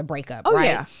ready for the breakup, right?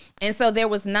 Yeah. And so there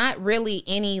was not really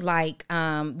any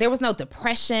there was no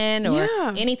depression or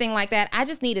anything like that. I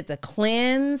just needed to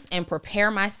cleanse and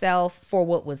prepare myself for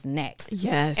what was next.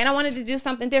 Yes. And I wanted to do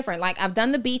something different. Like I've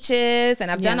done the beaches and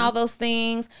I've done all those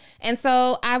things. And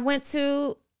so I went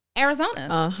to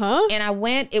Arizona. And I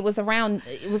went, it was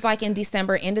like in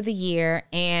December, end of the year.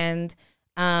 And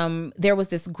there was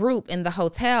this group in the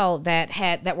hotel that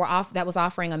was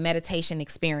offering a meditation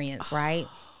experience, right?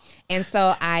 And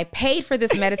so I paid for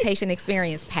this meditation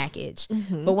experience package.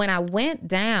 But when I went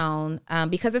down,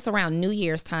 because it's around New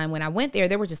Year's time, when I went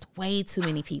there were just way too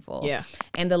many people. Yeah.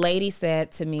 And the lady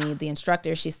said to me, the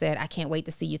instructor, she said, "I can't wait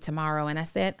to see you tomorrow." And I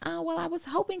said, "Oh, well, I was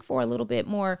hoping for a little bit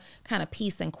more kind of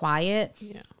peace and quiet,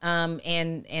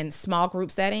 and small group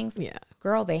settings." Yeah.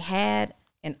 Girl, they had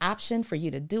an option for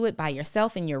you to do it by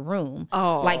yourself in your room.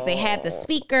 Oh. Like they had the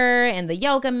speaker and the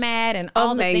yoga mat and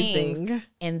all the things.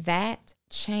 And that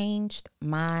changed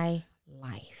my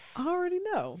life. I already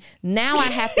know. Now I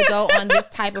have to go on this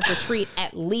type of retreat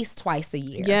at least twice a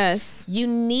year. Yes. You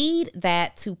need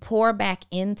that to pour back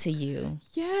into you.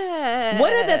 Yes.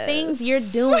 What are the things you're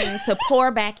doing to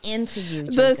pour back into you,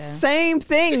 Dreka? The same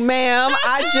thing, ma'am.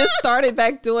 I just started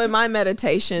back doing my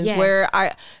meditations where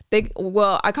I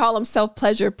call them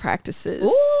self-pleasure practices.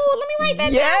 Ooh, let me write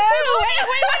that down.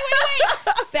 Wait.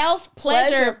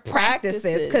 Self-pleasure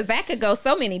practices. Because that could go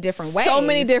so many different ways. So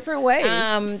many different ways.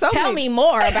 Tell me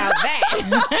more about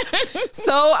that.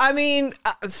 So, I mean,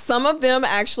 some of them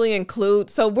actually include,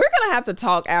 so we're going to have to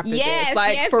talk after this.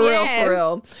 Like, for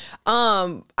real.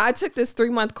 I took this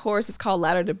 3-month course. It's called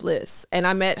Ladder to Bliss. And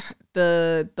I met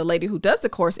the lady who does the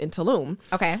course in Tulum.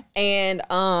 Okay. And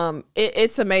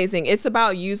it's amazing. It's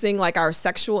about using like our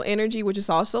sexual energy, which is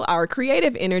also our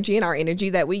creative energy and our energy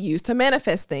that we use to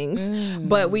manifest things.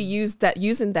 But we use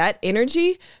using that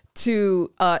energy to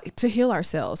heal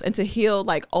ourselves and to heal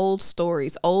like old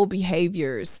stories, old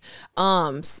behaviors.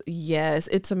 Yes,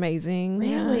 it's amazing.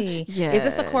 Really? Yes. Is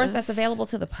this a course that's available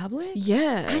to the public?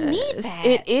 Yes. I need that.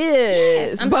 It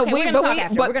is. Yes. We're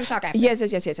going to talk after.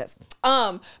 Yes.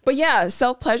 But yeah,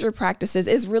 self-pleasure practices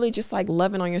is really just like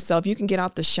loving on yourself. You can get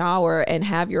out the shower and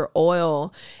have your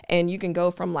oil, and you can go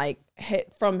from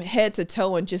head to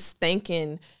toe and just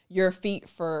thanking your feet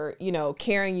for,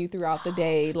 carrying you throughout the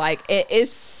day. Like it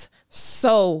is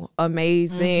so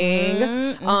amazing.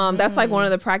 That's like one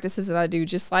of the practices that I do.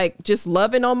 Just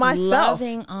loving on myself.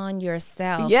 Loving on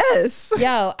yourself. Yes.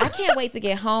 Yo, I can't wait to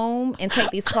get home and take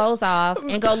these clothes off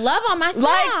and go love on myself.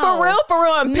 Like for real.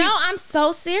 No, I'm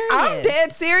so serious. I'm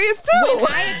dead serious too. When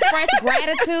I express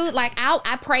gratitude, like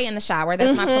I pray in the shower.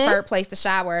 That's my preferred place to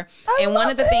shower. And one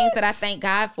of the things that I thank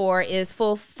God for is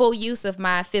full use of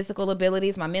my physical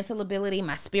abilities, my mental ability,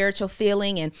 my spiritual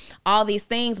feeling, and all these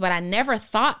things. But I never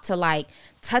thought to like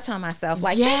touch on myself.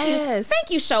 Like, thank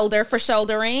you shoulder for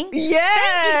shouldering.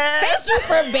 Yes. Thank you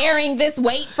for bearing this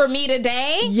weight for me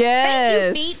today.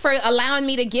 Yes. Thank you feet for allowing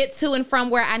me to get to and from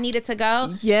where I needed to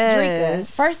go. Yes.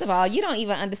 Dreka, first of all, you don't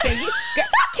even understand.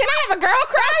 Can I have a girl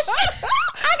crush?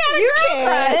 I got a girl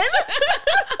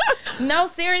crush. No,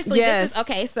 seriously. Yes. This is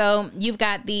okay. So you've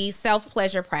got the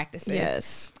self-pleasure practices.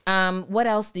 Yes. What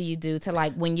else do you do to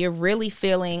like when you're really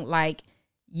feeling like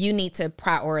you need to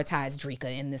prioritize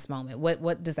Dreka in this moment?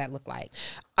 What does that look like?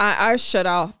 I shut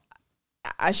off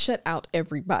I shut out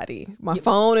everybody. My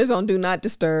phone is on do not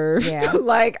disturb. Yeah.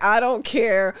 Like, I don't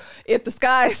care if the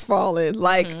sky is falling.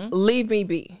 Like, leave me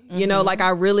be. You know, like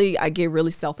I get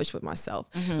really selfish with myself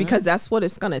because that's what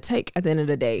it's going to take at the end of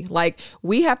the day. Like,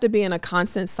 we have to be in a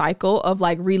constant cycle of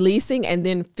like releasing and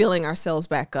then filling ourselves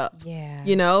back up. Yeah.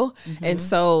 You know? And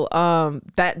so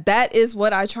that is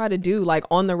what I try to do, like,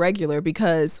 on the regular,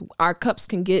 because our cups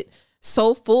can get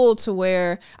so full to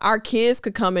where our kids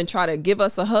could come and try to give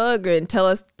us a hug and tell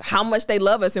us how much they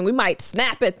love us, and we might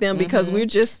snap at them because we're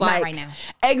just like, not right now.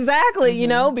 Exactly, you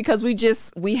know, because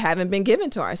we haven't been given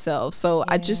to ourselves. So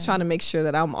I just try to make sure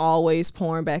that I'm always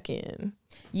pouring back in.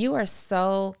 You are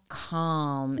so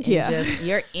calm and just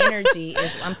your energy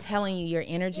is, I'm telling you, your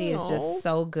energy is just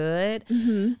so good.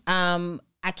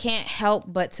 I can't help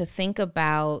but to think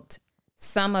about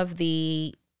some of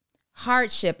the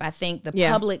hardship, I think, the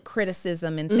public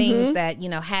criticism and things that, you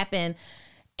know, happen.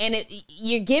 And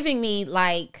you're giving me,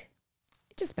 like,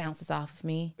 it just bounces off of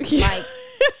me. Like,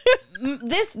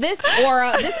 this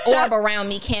orb around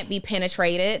me can't be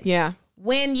penetrated. Yeah.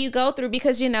 When you go through,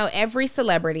 because, you know, every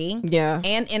celebrity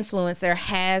and influencer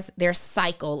has their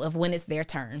cycle of when it's their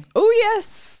turn. Oh,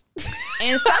 yes.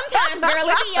 And sometimes, girl,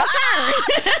 look at your turn.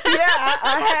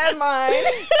 I had mine.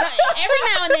 So every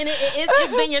now and then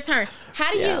it's been your turn.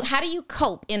 How do you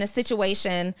cope in a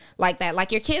situation like that?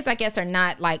 Like, your kids, I guess, are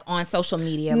not like on social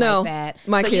media like that.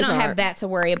 My kids you don't aren't. have that to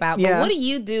worry about. But what do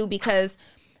you do? Because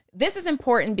this is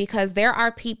important, because there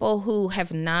are people who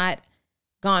have not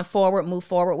move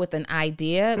forward with an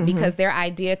idea because their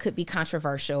idea could be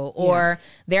controversial, or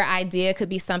their idea could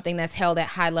be something that's held at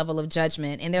high level of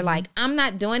judgment. And they're like, I'm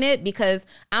not doing it because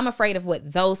I'm afraid of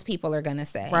what those people are going to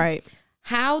say. Right.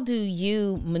 How do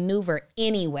you maneuver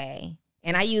anyway?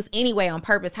 And I use anyway on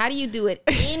purpose. How do you do it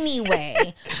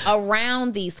anyway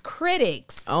around these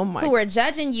critics who are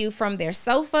judging you from their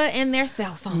sofa and their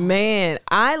cell phone? Man,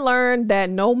 I learned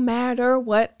that no matter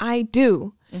what I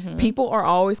do, people are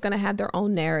always going to have their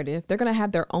own narrative. They're going to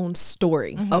have their own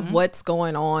story of what's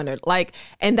going on, or like,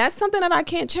 and that's something that I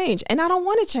can't change, and I don't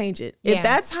want to change it. If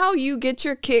that's how you get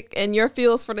your kick and your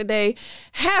feels for the day,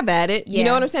 have at it. You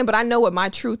know what I'm saying? But I know what my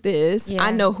truth is.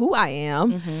 I know who I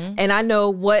am, and I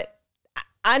know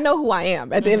who I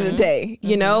am at the end of the day,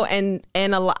 you know, and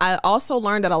I also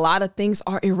learned that a lot of things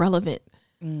are irrelevant.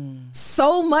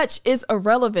 So much is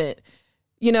irrelevant.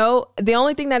 You know, the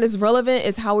only thing that is relevant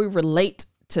is how we relate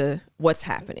to what's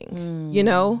happening, you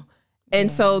know?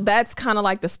 And so that's kind of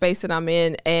like the space that I'm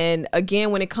in. And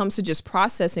again, when it comes to just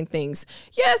processing things,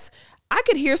 yes, I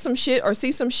could hear some shit or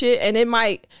see some shit, and it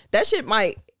might hit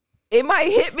me. So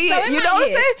you know what I'm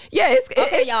saying? Yeah.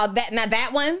 It's y'all.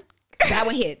 That one hit. That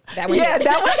one hit. That one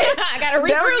hit. I got to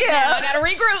regroup now. I got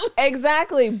to regroup.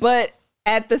 Exactly. But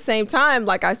at the same time,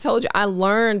 like I told you, I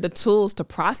learned the tools to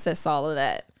process all of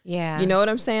that. Yeah. You know what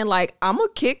I'm saying? Like, I'm going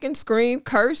to kick and scream,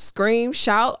 curse, scream,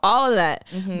 shout, all of that.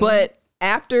 But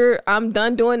after I'm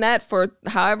done doing that for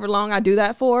however long I do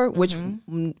that for, which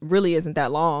really isn't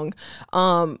that long,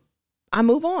 I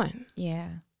move on. Yeah.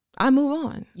 I move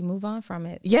on. You move on from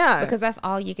it. Yeah. Because that's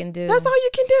all you can do. That's all you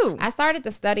can do. I started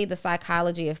to study the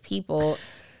psychology of people.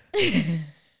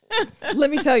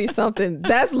 Let me tell you something.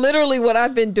 That's literally what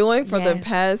I've been doing for the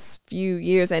past few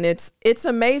years. And it's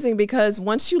amazing, because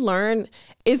once you learn,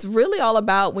 it's really all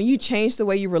about when you change the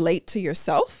way you relate to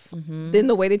yourself, then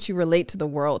the way that you relate to the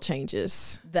world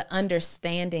changes. The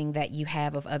understanding that you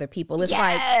have of other people. It's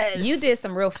like you did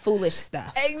some real foolish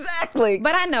stuff. Exactly.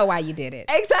 But I know why you did it.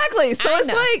 Exactly. So it's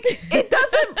like, it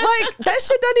doesn't, like, that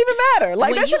shit doesn't even matter.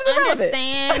 Like, when that shit you is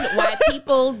understand why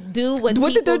people do what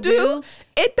people do,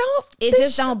 it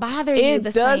just don't bother you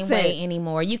the same way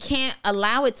anymore. You can't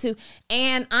allow it to.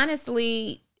 And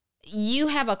honestly, you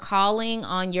have a calling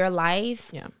on your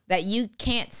life that you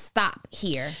can't stop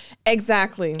here.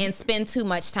 Exactly. And spend too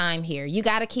much time here. You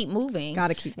got to keep moving.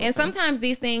 And sometimes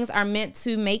these things are meant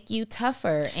to make you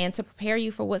tougher and to prepare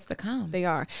you for what's to come. They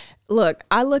are. Look,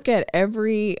 I look at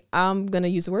I'm going to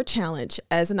use the word challenge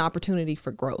as an opportunity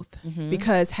for growth,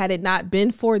 because had it not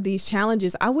been for these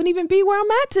challenges, I wouldn't even be where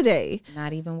I'm at today.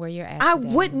 Not even where you're at I today.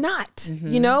 would not,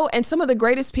 you know, and some of the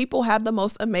greatest people have the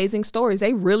most amazing stories.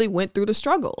 They really went through the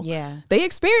struggle. Yeah. They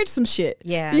experienced some shit.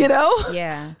 Yeah. You know?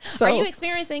 Yeah. So, are you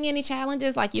experiencing any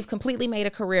challenges? Like, you've completely made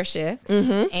a career shift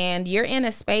and you're in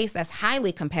a space that's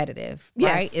highly competitive,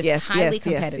 right? It's highly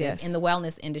competitive in the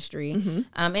wellness industry.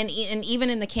 And even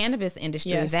in the cannabis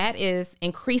industry, that is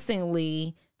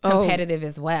increasingly competitive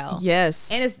as well.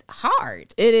 Yes. And it's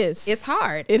hard. It is. It's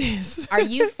hard. It is. Are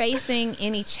you facing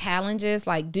any challenges?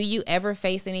 Like, do you ever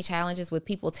face any challenges with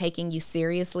people taking you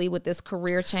seriously with this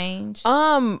career change?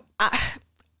 I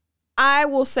I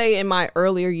will say in my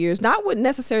earlier years, not with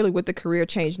necessarily with the career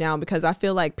change now, because I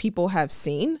feel like people have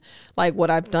seen like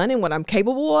what I've done and what I'm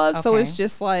capable of. So it's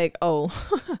just like, oh,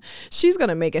 she's going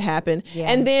to make it happen. Yeah.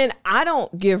 And then I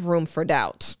don't give room for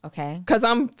doubt. Okay. Because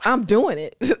I'm doing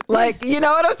it. Like, you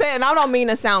know what I'm saying? I don't mean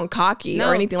to sound cocky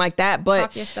or anything like that,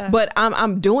 but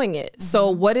I'm doing it. So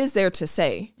what is there to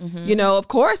say? You know, of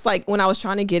course, like when I was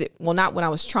trying to get it, well, not when I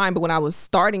was trying, but when I was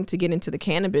starting to get into the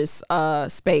cannabis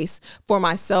space for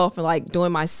myself and like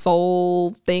doing my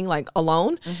soul thing, like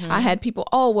alone, I had people,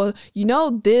 oh, well, you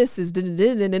know, this is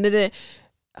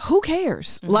who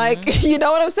cares? Like, you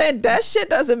know what I'm saying? That shit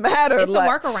doesn't matter. It's like,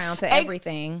 a workaround to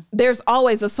everything. There's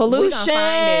always a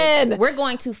solution. We're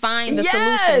going to find the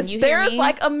solution. You hear there's me?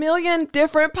 like a million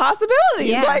different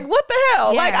possibilities. Yeah. Like, what the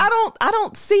hell? Yeah. Like, I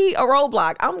don't see a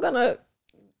roadblock. I'm gonna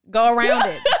go around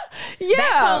it. Yeah.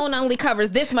 That cone only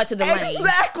covers this much of the lane.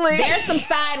 Exactly. There's some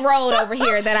side road over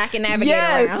here that I can navigate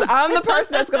around. I'm the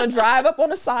person that's going to drive up on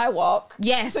the sidewalk.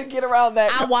 Yes. To get around that.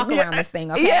 I'll walk around this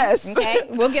thing, okay? Yes. Okay?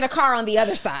 We'll get a car on the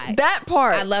other side. That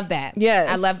part. I love that. Yes.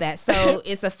 I love that. So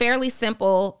it's a fairly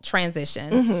simple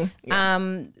transition. Yeah.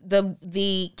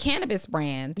 The cannabis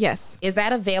brand. Yes. Is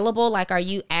that available? Like, are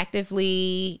you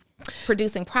actively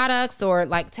producing products, or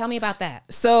like, tell me about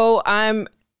that? So I'm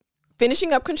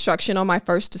finishing up construction on my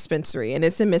first dispensary, and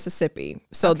it's in Mississippi.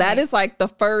 So that is like the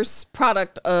first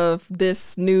product of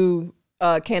this new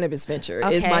cannabis venture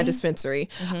is my dispensary.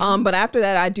 But after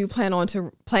that, I do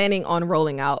planning on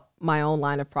rolling out my own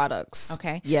line of products.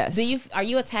 Okay. Yes. Are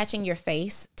you attaching your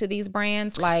face to these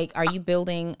brands? Like, are you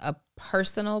building a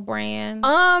personal brand?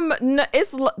 No,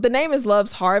 the name is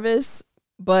Love's Harvest,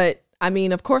 but I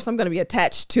mean, of course, I'm going to be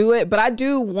attached to it, but I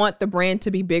do want the brand to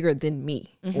be bigger than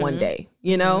me one day.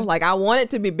 You know, like I want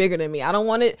it to be bigger than me. I don't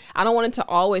want it to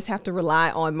always have to rely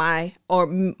on my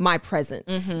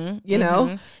presence. You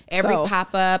know, every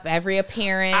pop up, every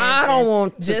appearance. I don't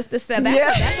want just to say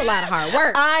that's a lot of hard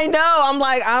work. I know. I'm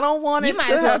like, I don't want it. You might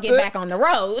as well get back on the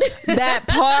road. That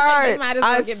part. You might as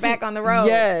well get back on the road.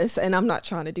 Yes, and I'm not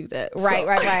trying to do that. Right.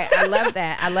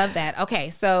 I love that. Okay,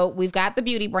 so we've got the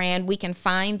beauty brand. We can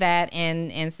find that.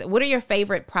 And what are your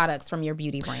favorite products from your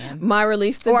beauty brand? My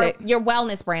release today, or your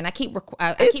wellness brand. I keep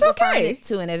referring it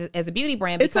to it as a beauty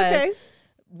brand because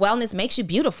wellness makes you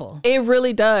beautiful. It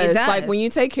really does. It does. Like when you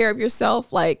take care of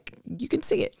yourself, like you can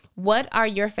see it. What are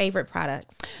your favorite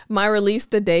products? My Release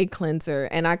the Day cleanser,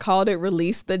 and I called it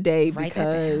Release the Day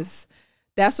because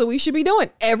that's what we should be doing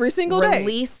every single day.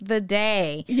 Release the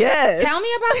day. Yes. Tell me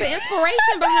about the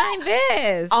inspiration behind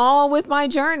this. All with my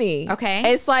journey.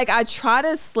 Okay. It's like I try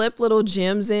to slip little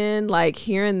gems in like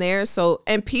here and there.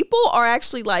 And people are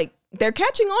actually like, they're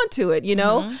catching on to it, you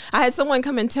know? I had someone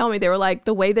come and tell me, they were like,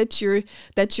 the way that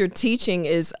you're teaching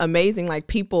is amazing. Like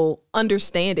people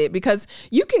understand it, because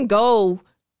you can go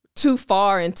too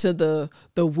far into the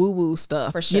woo-woo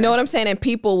stuff. For sure. You know what I'm saying? And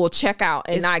people will check out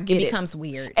and not get it. It becomes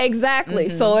weird. Exactly.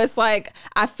 So it's like,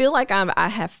 I feel like I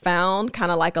have found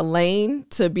kind of like a lane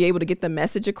to be able to get the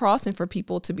message across and for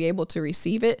people to be able to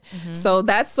receive it. So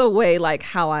that's the way like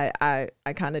how I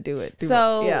kind of do it.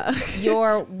 So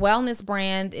your wellness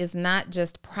brand is not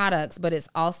just products, but it's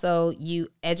also you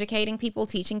educating people,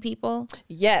 teaching people.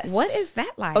 Yes. What is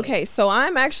that like? Okay. So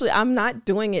I'm not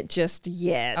doing it just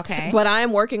yet. Okay. But I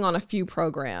am working on a few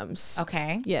programs. Okay.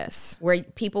 Yes. Where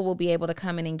people will be able to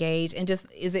come and engage, and just,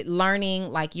 is it learning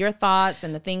like your thoughts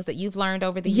and the things that you've learned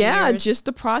over the years? Yeah, just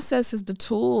the processes, the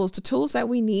tools that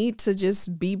we need to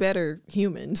just be better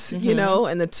humans, you know,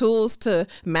 and the tools to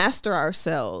master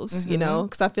ourselves, you know,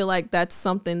 because I feel like that's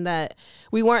something that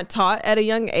we weren't taught at a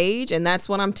young age. And that's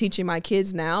what I'm teaching my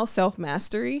kids now,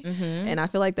 self-mastery. And I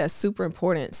feel like that's super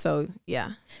important. So,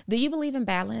 yeah. Do you believe in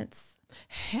balance?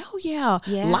 Hell yeah.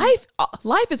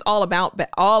 Life is all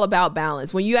about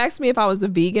balance. When you asked me if I was a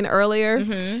vegan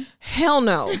earlier, hell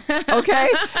no. Okay.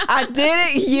 I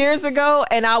did it years ago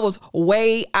and I was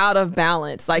way out of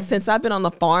balance. Like since I've been on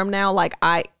the farm now, like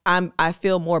I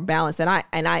feel more balanced, and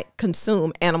I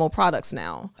consume animal products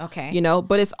now. Okay. You know,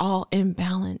 but it's all in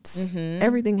balance.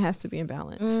 Everything has to be in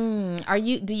balance.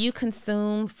 Do you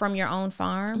consume from your own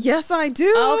farm? Yes, I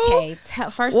do. Okay.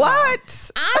 First of all, I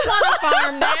want a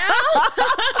farm now.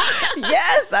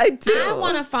 Yes, I do. I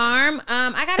want a farm.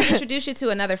 I got to introduce you to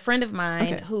another friend of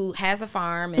mine who has a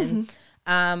farm, and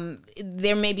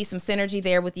there may be some synergy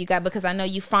there with you guys, because I know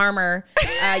you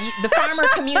the farmer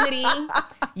community,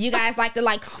 you guys like to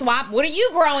like swap. What are you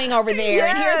growing over there? Yes.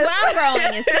 And here's what I'm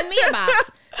growing, and send me a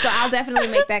box. So I'll definitely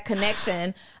make that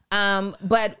connection.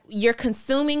 But you're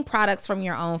consuming products from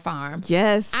your own farm.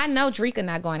 Yes. I know Dreka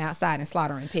not going outside and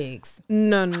slaughtering pigs.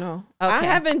 No. Okay. I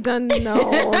haven't done no.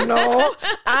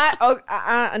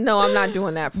 No, I'm not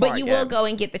doing that part. But you will go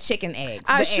and get the chicken eggs.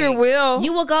 I sure will.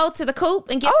 You will go to the coop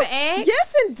and get the eggs?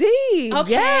 Yes, indeed.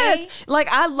 Okay. Yes. Like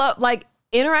I love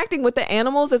interacting with the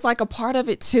animals is like a part of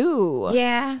it too.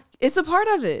 Yeah. It's a part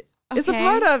of it. Okay. It's a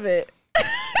part of it.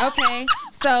 Okay.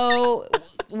 So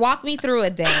walk me through a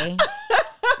day.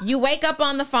 You wake up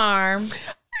on the farm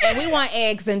and we want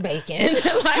eggs and bacon.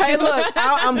 Hey, look,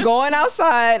 I'm going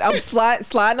outside. I'm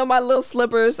sliding on my little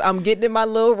slippers. I'm getting in my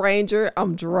little Ranger.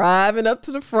 I'm driving up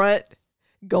to the front,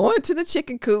 going to the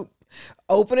chicken coop,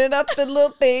 opening up the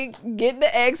little thing, getting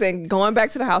the eggs, and going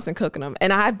back to the house and cooking them.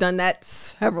 And I've done that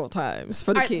several times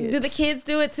for the kids. Do the kids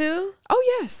do it too?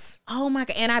 Oh, yes. Oh, my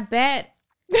God. And I bet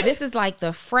this is like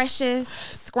the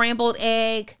freshest scrambled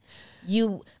egg.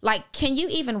 Can you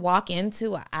even walk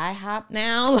into an IHOP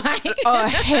now?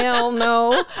 Hell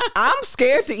no. I'm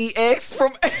scared to eat eggs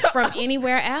from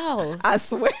anywhere else. I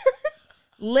swear.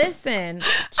 Listen,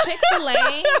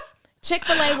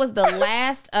 Chick-fil-A was the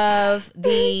last of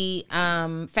the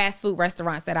fast food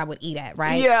restaurants that I would eat at,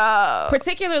 right? Yeah.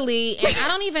 Particularly, and I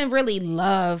don't even really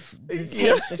love the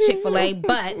taste of Chick-fil-A,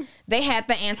 but they had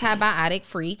the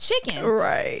antibiotic-free chicken.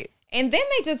 Right. And then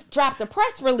they just dropped a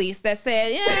press release that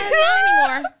said, not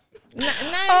anymore. Not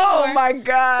anymore. Oh, my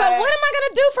God. So what am I going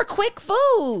to do for quick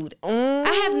food?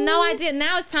 I have no idea.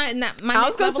 Now it's time. My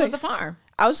next level is a farm.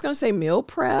 I was going to say meal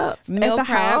prep at the prep,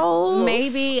 house.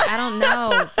 Maybe. I don't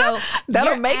know. So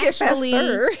that'll make it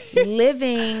faster.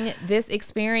 Living this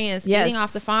experience, getting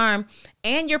off the farm,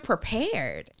 and you're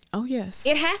prepared. Oh, yes.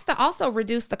 It has to also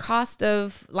reduce the cost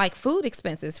of food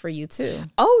expenses for you too.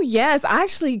 Oh, yes. I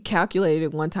actually calculated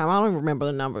it one time. I don't even remember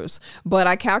the numbers, but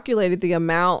I calculated the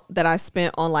amount that I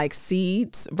spent on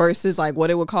seeds versus what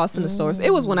it would cost in the stores.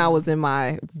 It was when I was in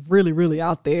my really, really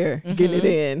out there getting it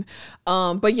in.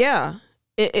 But yeah,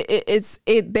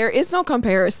 there is no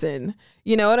comparison.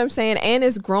 You know what I'm saying? And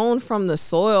it's grown from the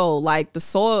soil. The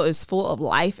soil is full of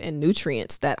life and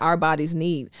nutrients that our bodies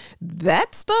need.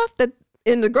 That stuff that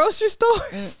in the grocery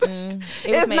stores,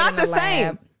 it's not the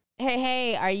same.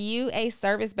 Hey, are you a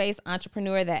service-based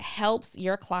entrepreneur that helps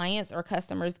your clients or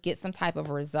customers get some type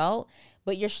of result,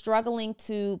 but you're struggling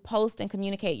to post and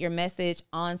communicate your message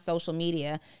on social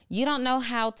media? You don't know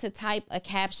how to type a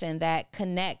caption that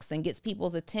connects and gets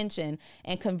people's attention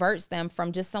and converts them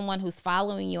from just someone who's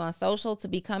following you on social to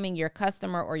becoming your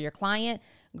customer or your client?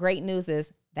 Great news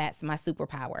is that's my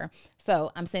superpower.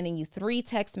 So I'm sending you 3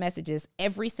 text messages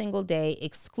every single day,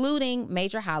 excluding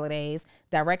major holidays,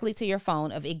 directly to your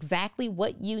phone of exactly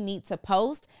what you need to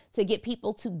post to get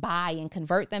people to buy and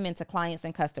convert them into clients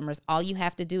and customers. All you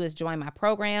have to do is join my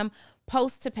program,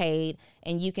 Post to Paid,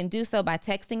 and you can do so by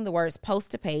texting the words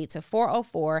Post to Paid to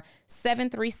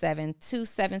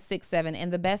 404-737-2767.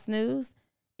 And the best news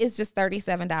is just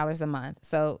 $37 a month.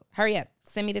 So hurry up,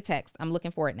 send me the text. I'm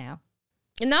looking for it now.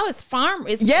 No, it's farm.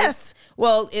 It's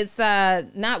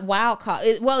not wild caught.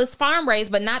 It's farm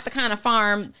raised, but not the kind of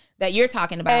farm that you're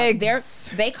talking about.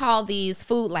 They call these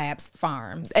food labs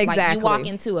farms. Exactly. You walk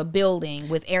into a building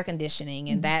with air conditioning,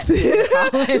 and that's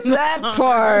that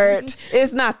part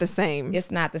is not the same. It's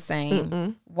not the same.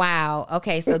 Mm-mm. Wow.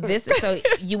 Okay. So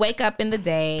you wake up in the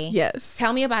day. Yes.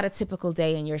 Tell me about a typical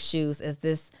day in your shoes as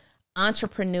this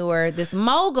entrepreneur, this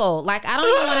mogul. I don't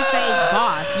even want to say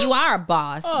boss. You are a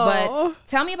boss, but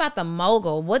tell me about the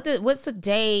mogul. What's a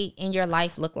day in your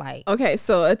life look like? Okay,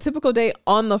 so a typical day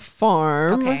on the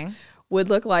farm would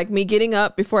look like me getting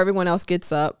up before everyone else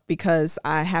gets up because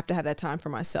I have to have that time for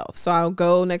myself. So I'll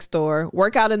go next door,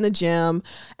 work out in the gym.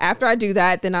 After I do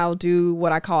that, then I'll do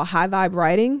what I call high vibe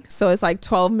writing. So it's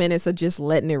 12 minutes of just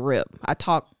letting it rip. I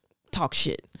talk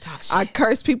shit. I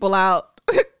curse people out.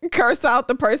 Curse out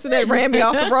the person that ran me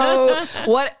off the road.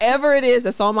 Whatever it is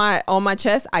that's on my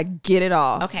chest, I get it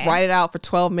off. Okay. Write it out for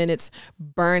 12 minutes,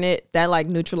 burn it. That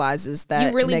neutralizes that.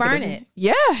 You really negative. burn it?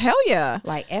 Yeah, hell yeah.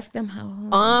 F them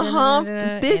hoes.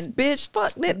 This bitch,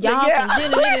 fuck that. Y'all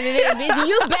bitch,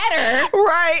 you better.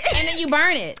 Right. And then you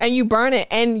burn it.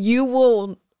 And you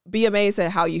will be amazed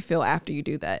at how you feel after you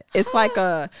do that. It's like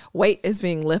a weight is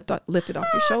being lifted off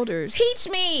your shoulders. Teach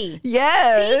me.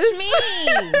 Yes. Teach me.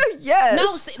 Yes.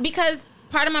 No, because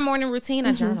part of my morning routine,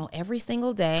 I journal every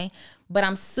single day, but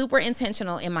I'm super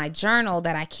intentional in my journal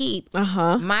that I keep.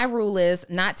 My rule is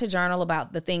not to journal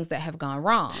about the things that have gone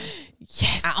wrong.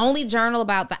 Yes. I only journal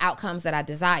about the outcomes that I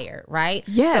desire, right?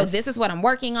 Yes. So this is what I'm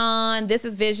working on. This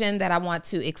is vision that I want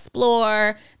to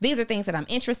explore. These are things that I'm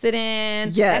interested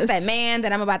in. Yes. That's that man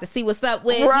that I'm about to see what's up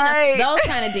with. Right. Those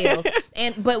kind of deals.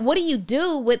 But what do you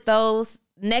do with those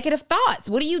negative thoughts?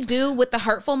 What do you do with the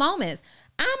hurtful moments?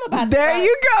 I'm about to There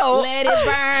you go. Let it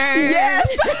burn.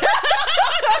 Yes.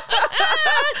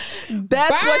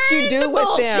 That's Burn what you do with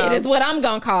bullshit them. is what I'm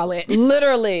gonna call it.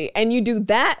 Literally. And you do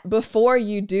that before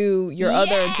you do your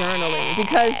other journaling,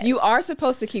 because you are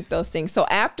supposed to keep those things. So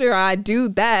after I do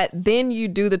that, then you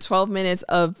do the 12 minutes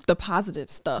of the positive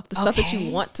stuff, the stuff that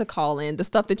you want to call in, the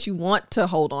stuff that you want to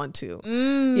hold on to.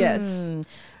 Yes.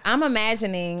 I'm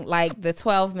imagining like the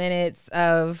 12 minutes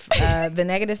of the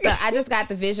negative stuff. I just got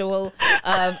the visual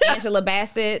of Angela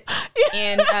Bassett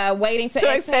in Waiting to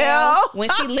Exhale when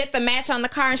she lit the match on the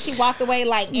car and she walked away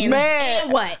like,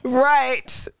 and what?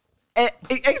 Right.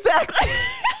 Exactly.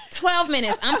 12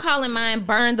 minutes. I'm calling mine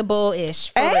Burn the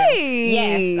Bull-ish.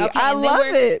 Hey. Yes. Okay. I love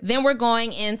it. Then we're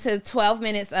going into 12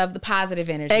 minutes of the positive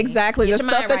energy. Exactly. Get the your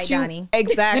stuff mind that right, you Donni.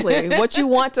 Exactly. What you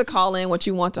want to call in, what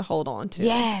you want to hold on to.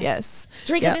 Yes.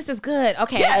 Dreka, this is good.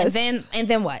 Okay. Yes. And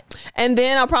then what? And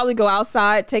then I'll probably go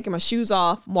outside, taking my shoes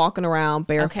off, walking around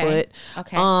barefoot.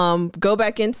 Okay. Go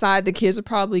back inside. The kids are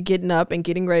probably getting up and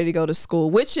getting ready to go to school,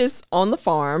 which is on the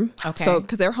farm. Okay. So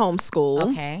because they're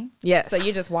homeschooled. Okay. Yes. So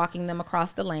you're just walking them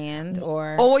across the land,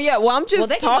 or? Oh, well, yeah. Well, I'm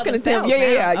just talking to them.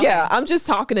 Yeah. Okay. I'm just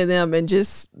talking to them and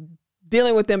just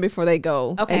dealing with them before they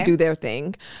go and do their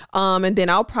thing. And then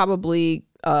I'll probably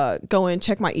go and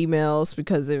check my emails,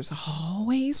 because there's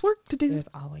always work to do. There's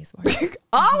always work.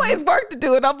 Always work to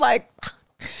do. And I'm like,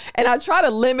 and I try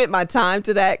to limit my time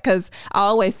to that, because I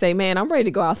always say, man, I'm ready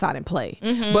to go outside and play.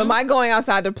 But my going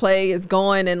outside to play is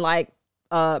going and like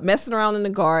messing around in the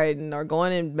garden, or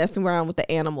going and messing around with the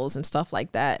animals and stuff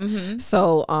like that.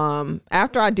 So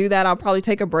after I do that, I'll probably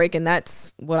take a break, and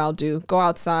that's what I'll do. Go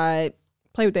outside,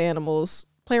 play with the animals,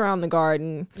 play around in the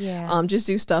garden. Just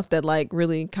do stuff that like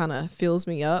really kind of fills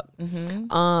me up.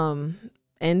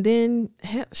 And then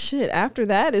after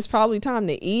that, it's probably time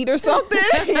to eat or something,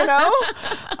 you know?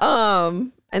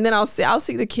 And then I'll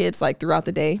see the kids like throughout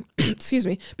the day, excuse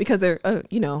me, because they're,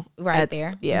 right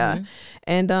there. Yeah.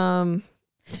 And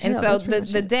so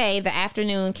the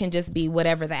afternoon can just be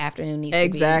whatever the afternoon needs to be.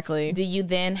 Exactly. Do you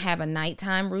then have a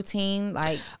nighttime routine?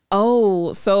 Like,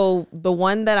 so the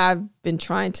one that I've been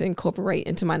trying to incorporate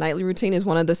into my nightly routine is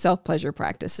one of the self-pleasure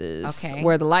practices,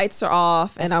 where the lights are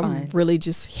off. That's and I'm really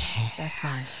just, that's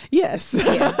fine. Yes.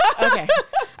 Yeah.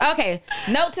 Okay.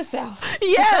 Note to self.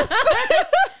 Yes.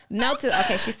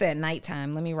 She said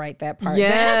nighttime. Let me write that part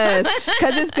down. Yes.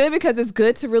 Because it's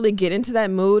good to really get into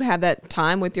that mood, have that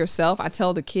time with yourself. I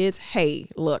tell the kids, hey,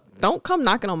 look, don't come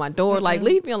knocking on my door. Like,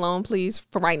 leave me alone, please,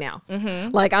 for right now.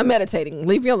 Like, I'm meditating.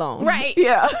 Leave me alone. Right.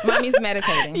 Yeah. Mommy's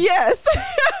meditating. Yes.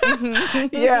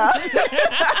 Yeah.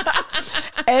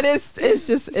 And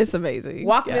it's amazing.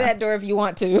 Walk into that door if you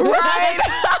want to. Right.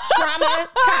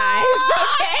 Traumatized.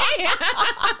 Okay.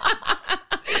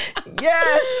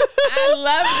 Yes. I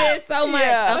love this so much.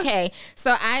 Yeah. Okay.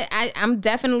 So I'm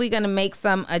definitely going to make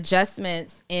some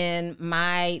adjustments in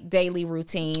my daily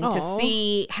routine to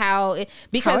see how it,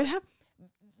 because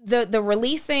the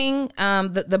releasing,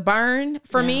 the burn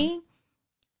for me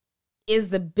is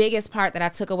the biggest part that I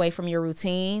took away from your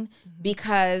routine,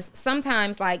 because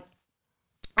sometimes, like,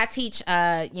 I teach,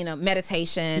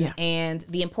 meditation and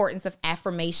the importance of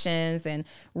affirmations and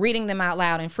reading them out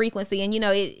loud and frequency.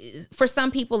 And, for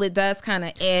some people, it does kind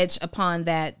of edge upon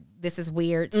that. This is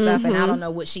weird stuff. And I don't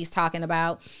know what she's talking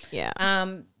about. Yeah.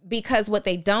 Because what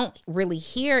they don't really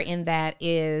hear in that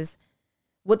is,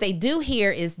 what they do hear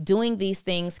is doing these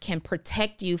things can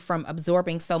protect you from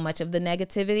absorbing so much of the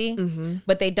negativity,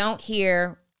 but they don't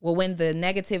hear, well, when the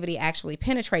negativity actually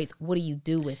penetrates, what do you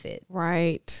do with it?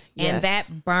 Right. And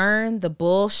that burn the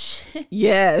bullshit.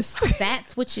 Yes.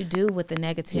 That's what you do with the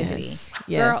negativity.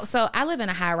 Yes. Girl, so I live in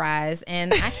a high rise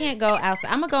and I can't go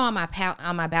outside. I'm going to go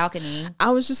on my balcony.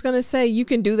 I was just going to say, you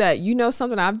can do that. You know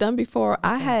something I've done before?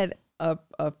 I had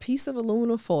a piece of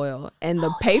aluminum foil, and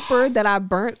the paper that I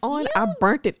burnt on, I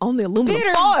burnt it on the aluminum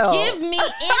foil. Give me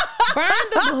burn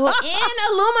the in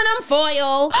aluminum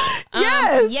foil.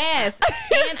 Yes.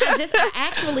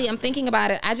 And I'm thinking about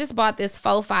it. I just bought this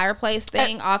faux fireplace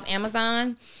thing off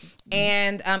Amazon.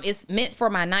 And it's meant for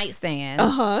my nightstand,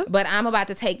 but I'm about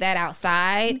to take that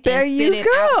outside. There and you sit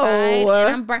go.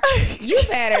 And you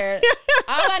better.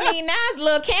 All I need now is a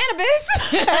little cannabis.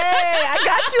 Hey, I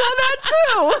got you on that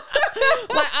too.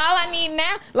 Like, all I need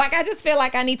now, like, I just feel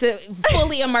like I need to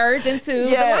fully emerge into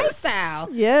the lifestyle.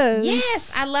 Yes.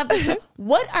 Yes, I love this.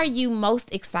 What are you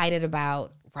most excited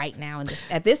about right now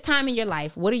at this time in your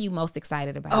life? What are you most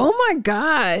excited about? Oh my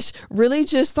gosh. Really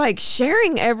just like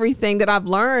sharing everything that I've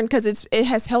learned, because it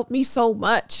has helped me so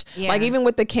much. Yeah. Like even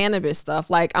with the cannabis stuff,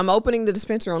 like I'm opening the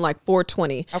dispensary on like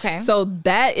 4/20. Okay. So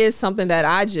that is something that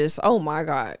I just, oh my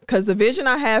God. Because the vision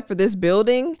I have for this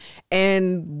building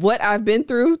and what I've been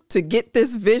through to get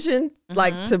this vision,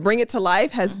 like to bring it to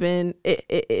life has been,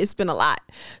 it's been a lot.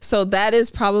 So that is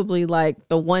probably like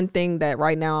the one thing that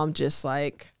right now I'm just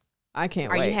like, I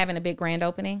can't wait. Are you having a big grand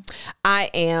opening? I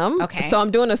am. Okay. So I'm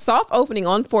doing a soft opening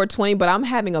on 4/20, but I'm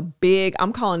having a big,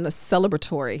 I'm calling a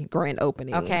celebratory grand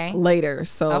opening later.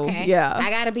 So yeah. I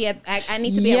gotta be I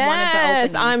need to be at one of the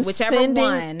openings. I'm whichever sending,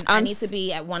 one. I need to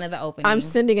be at one of the openings. I'm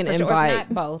sending an invite. If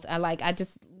not both.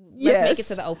 Let's make it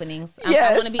to the openings.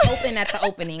 I want to be open at the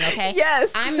opening, okay?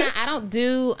 Yes. I'm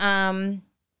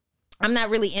not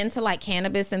really into like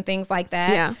cannabis and things like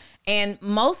that. Yeah. And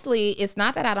mostly it's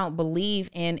not that I don't believe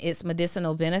in its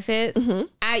medicinal benefits.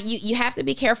 You have to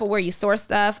be careful where you source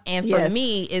stuff. And for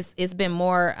me, it's been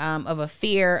more of a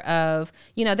fear of,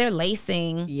 they're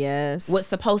lacing what's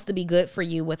supposed to be good for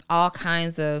you with all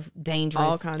kinds of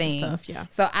dangerous things. Of stuff, yeah.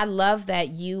 So I love that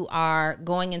you are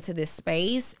going into this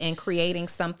space and creating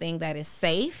something that is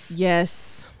safe.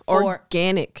 Yes.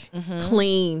 Organic,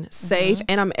 clean, safe,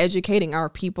 and I'm educating our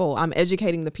people. I'm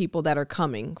educating the people that are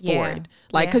coming for it.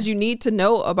 Like, because you need to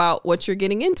know about what you're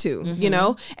getting into,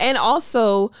 And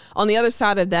also, on the other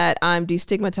side of that, I'm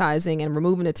destigmatizing and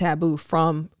removing the taboo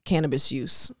from cannabis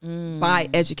use by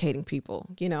educating people,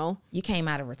 You came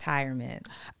out of retirement.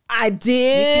 I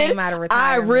did. You came out of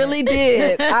retirement. I really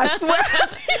did. I swear.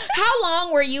 How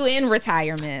long were you in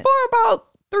retirement? For about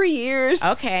 3 years.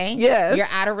 Okay. Yes. You're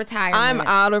out of retirement. I'm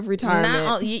out of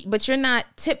retirement. But you're not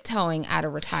tiptoeing out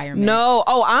of retirement. No.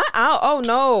 Oh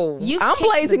no. I'm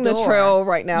blazing the trail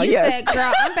right now. You said,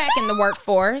 girl, I'm back in the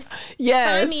workforce.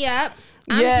 Yes. Sign me up.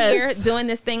 I'm here doing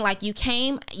this thing. Like you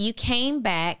came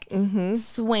back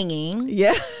swinging.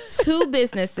 Yeah. 2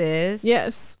 businesses.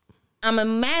 Yes. I'm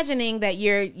imagining that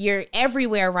you're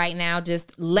everywhere right now,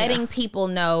 just letting people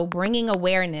know, bringing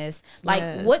awareness.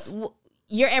 Like what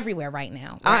you're everywhere right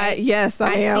now. Right?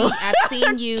 I am. I've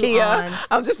seen you on.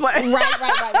 I'm just playing.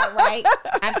 Right.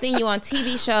 I've seen you on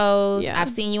TV shows. Yeah. I've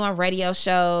seen you on radio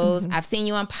shows. I've seen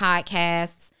you on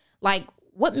podcasts. Like,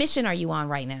 what mission are you on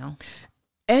right now?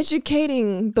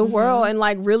 Educating the world and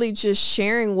like really just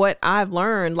sharing what I've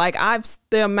learned. Like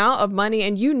the amount of money,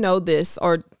 and this,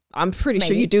 or I'm pretty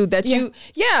sure you do, that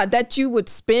that you would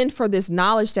spend for this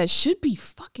knowledge that should be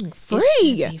fucking free.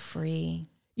 It should be free.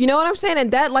 You know what I'm saying?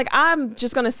 And that, like, I'm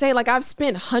just going to say, like, I've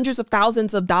spent hundreds of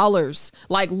thousands of dollars,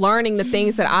 like, learning the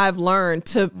things that I've learned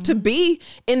to be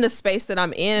in the space that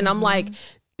I'm in. And I'm like,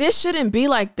 this shouldn't be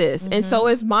like this. And so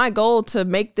it's my goal to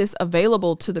make this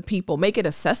available to the people, make it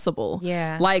accessible.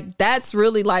 Yeah. Like, that's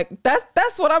really like,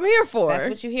 that's what I'm here for. That's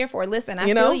what you're here for. Listen, I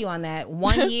feel you on that.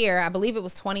 1 year, I believe it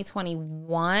was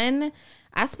 2021.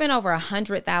 I spent over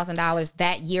 $100,000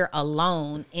 that year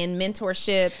alone in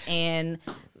mentorship and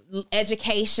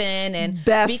education, and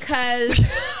because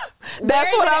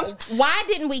why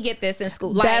didn't we get this in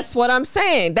school? Like, that's what I'm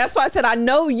saying. That's why I said I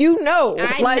know you know.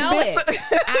 I know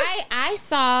it. I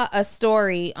saw a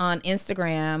story on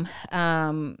Instagram,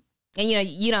 and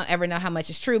you don't ever know how much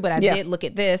is true, but I did look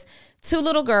at this. 2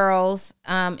 little girls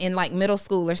in like middle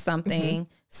school or something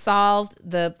solved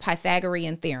the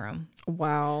Pythagorean theorem.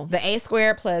 Wow. The A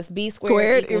squared plus B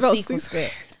squared equals C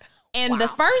squared. And the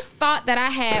first thought that I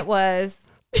had was,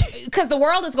 because the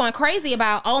world is going crazy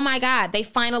about, oh my God, they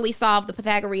finally solved the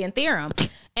Pythagorean theorem.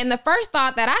 And the first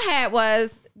thought that I had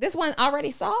was, this one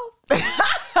already solved? Right,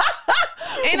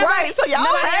 so y'all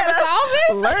had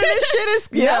us learn this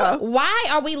shit. No, why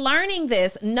are we learning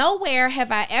this? Nowhere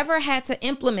have I ever had to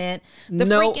implement the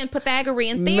freaking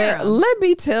Pythagorean theorem. Let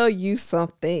me tell you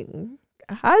something.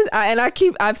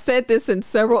 I've said this in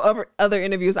several other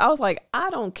interviews. I was like, I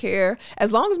don't care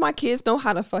as long as my kids know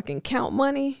how to fucking count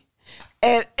money.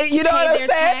 And you know what I'm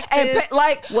saying? Taxes,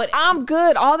 and I'm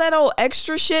good. All that old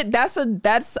extra shit, that's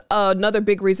another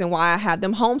big reason why I have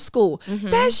them homeschool.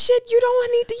 That shit you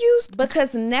don't need to use.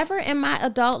 Because never in my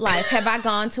adult life have I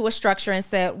gone to a structure and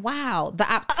said, wow,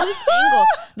 the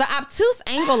obtuse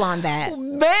angle on that.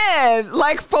 Man,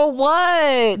 like for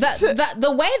what?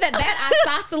 The way that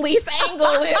isosceles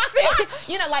angle is,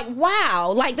 like,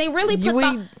 wow. Like they really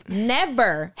put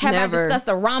never have I discussed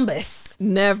a rhombus.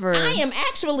 Never. I am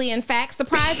actually, in fact,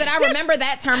 surprised that I remember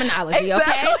that terminology.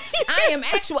 Exactly.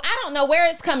 Okay, I don't know where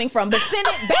it's coming from, but send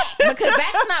it back because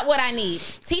that's not what I need.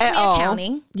 Teach me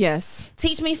accounting. Yes.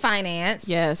 Teach me finance.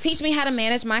 Yes. Teach me how to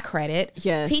manage my credit.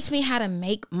 Yes. Teach me how to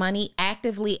make money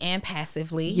actively and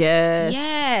passively. Yes.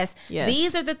 Yes. Yes.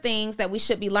 These are the things that we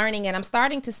should be learning, and I'm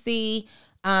starting to see.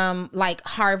 Like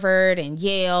Harvard and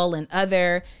Yale and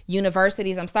other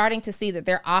universities, I'm starting to see that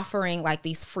they're offering like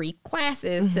these free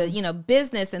classes to, you know,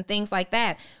 business and things like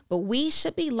that. But we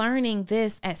should be learning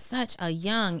this at such a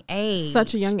young age.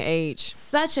 Such a young age.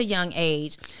 Such a young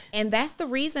age. And that's the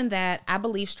reason that I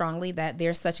believe strongly that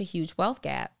there's such a huge wealth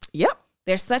gap. Yep.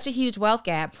 There's such a huge wealth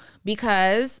gap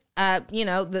because, you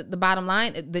know, the bottom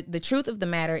line, the truth of the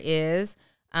matter is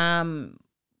when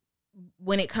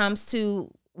it comes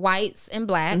to whites and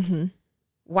blacks,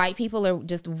 white people are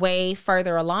just way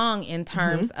further along in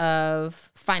terms of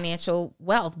financial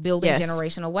wealth, building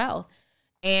generational wealth.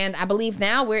 And I believe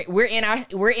now we're in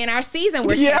our season.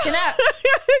 We're catching up.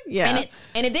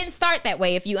 And it didn't start that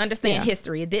way. If you understand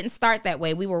history, it didn't start that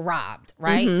way. We were robbed,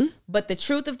 right? But the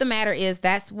truth of the matter is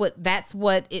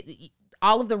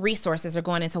all of the resources are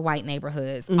going into white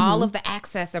neighborhoods. All of the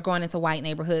access are going into white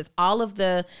neighborhoods. All of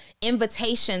the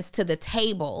invitations to the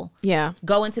table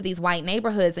go into these white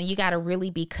neighborhoods. And you got to really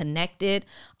be connected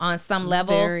on some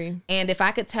level. And if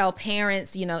I could tell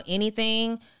parents, you know,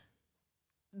 anything,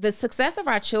 the success of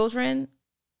our children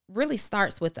really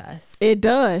starts with us. It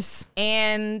does.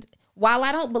 And while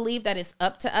I don't believe that it's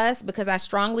up to us, because I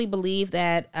strongly believe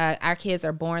that our kids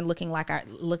are born looking like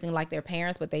their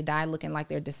parents, but they die looking like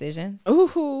their decisions.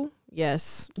 Ooh,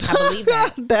 yes, I believe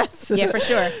that. That's for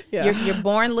sure. Yeah. You're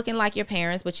born looking like your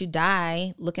parents, but you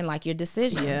die looking like your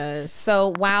decisions. Yes.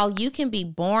 So while you can be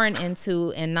born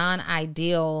into a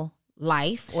non-ideal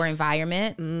life or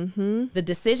environment, the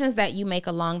decisions that you make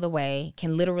along the way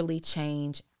can literally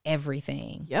change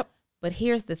everything. Yep. But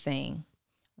here's the thing.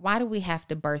 Why do we have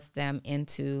to birth them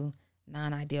into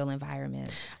non-ideal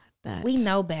environments? We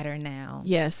know better now.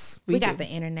 Yes. We got the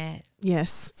internet.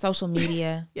 Yes. Social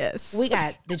media. Yes. We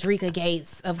got the Dreka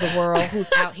Gates of the world who's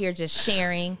out here just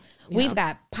sharing. We've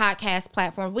got podcast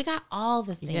platforms. We got all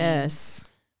the things. Yes.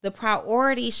 The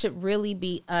priority should really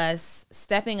be us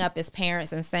stepping up as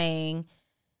parents and saying,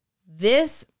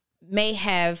 this may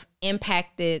have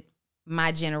impacted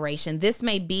my generation. This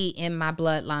may be in my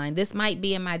bloodline. This might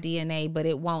be in my DNA, but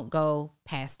it won't go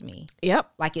past me.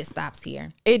 Yep. Like it stops here.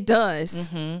 It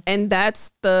does. And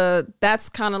that's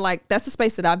kind of like, that's the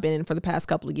space that I've been in for the past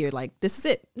couple of years. Like, this is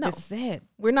it. No, this is it.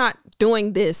 We're not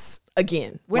doing this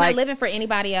again. We're not living for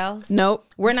anybody else. Nope.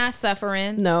 We're not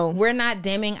suffering. No. We're not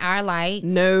dimming our lights.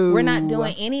 No. We're not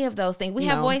doing any of those things. We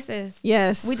have voices.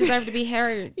 Yes. We deserve to be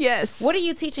heard. Yes. What are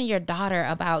you teaching your daughter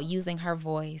about using her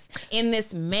voice in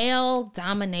this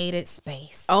male-dominated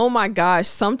space? Oh my gosh.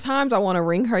 Sometimes I want to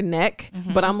wring her neck,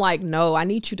 but I'm like, no, I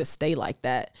need you to stay like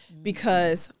that.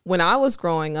 Because when I was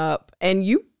growing up, and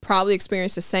you probably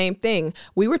experienced the same thing,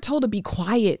 we were told to be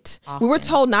quiet. Often. We were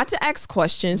told not to ask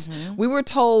questions. We were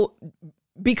told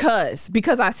because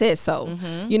I said so.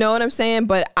 You know what I'm saying?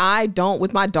 But I don't.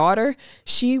 With my daughter,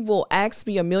 she will ask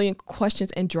me a million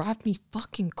questions and drive me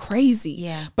fucking crazy.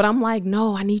 Yeah. But I'm like,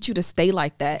 no, I need you to stay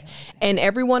like that. And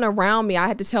everyone around me, I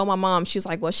had to tell my mom, she was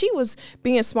like, well, she was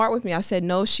being smart with me. I said,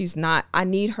 no, she's not. I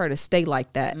need her to stay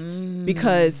like that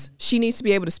because she needs to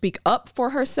be able to speak up for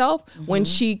herself when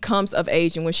she comes of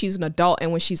age and when she's an adult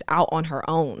and when she's out on her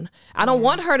own. I don't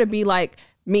want her to be like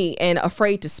me and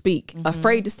afraid to speak,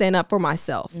 afraid to stand up for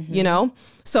myself, you know?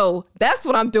 So that's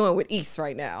what I'm doing with East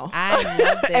right now. I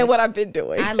love this. And what I've been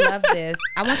doing. I love this.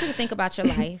 I want you to think about your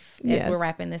life as we're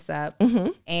wrapping this up.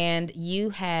 And you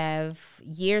have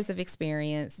years of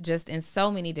experience just in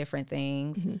so many different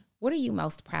things. What are you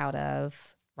most proud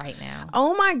of right now?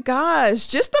 Oh my gosh,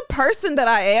 just the person that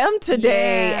I am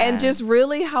today and just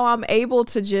really how I'm able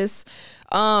to just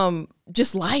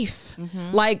life.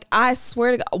 Like, I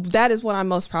swear to God, that is what I'm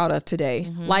most proud of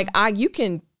today. Like, you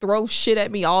can throw shit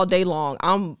at me all day long.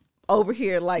 I'm over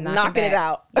here like knocking it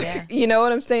out. You know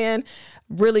what I'm saying?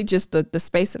 Really just the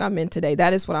space that I'm in today.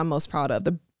 That is what I'm most proud of.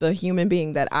 The human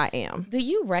being that I am. Do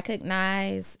you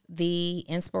recognize the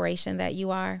inspiration that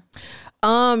you are?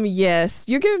 Yes,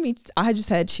 you're giving me, I just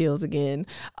had chills again.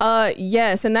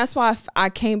 Yes. And that's why I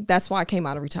came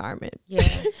out of retirement. Yeah.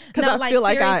 Cause no, I like feel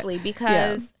like seriously,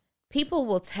 because people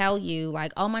will tell you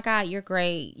like, oh my God, you're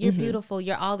great. You're beautiful.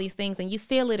 You're all these things. And you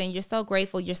feel it and you're so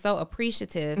grateful. You're so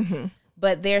appreciative.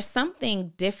 But there's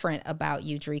something different about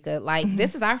you, Dreka. Like,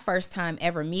 this is our first time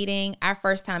ever meeting, our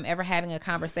first time ever having a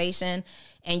conversation.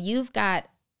 And you've got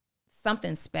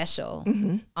something special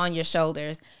on your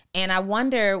shoulders. And I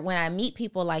wonder, when I meet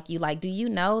people like you, like, do you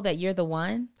know that you're the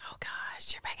one? Oh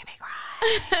gosh, you're making me cry.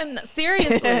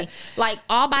 Seriously, like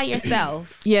all by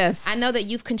yourself. Yes. I know that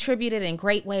you've contributed in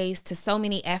great ways to so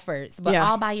many efforts, but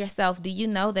all by yourself, do you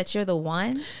know that you're the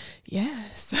one?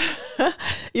 Yes.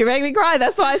 You're making me cry.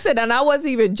 That's why I said, and I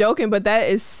wasn't even joking, but that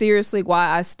is seriously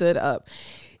why I stood up.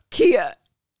 Kia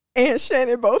and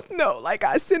Shannon both know. Like,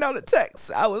 I sent out a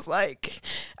text. I was like,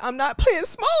 I'm not playing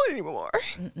small anymore.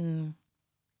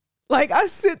 Like, I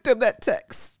sent them that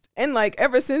text. And like,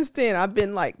 ever since then, I've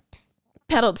been like,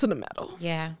 pedal to the metal.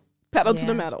 Yeah. Pedal to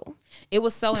the metal. It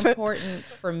was so important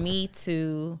for me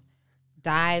to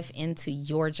dive into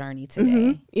your journey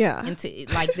today. Yeah. Into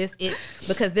like this,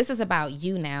 because this is about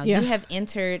you now. You have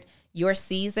entered your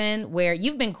season where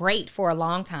you've been great for a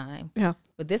long time. Yeah.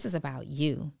 But this is about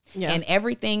you. Yeah. And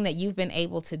everything that you've been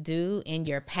able to do in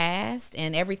your past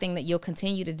and everything that you'll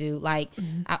continue to do, like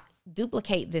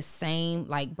duplicate this same,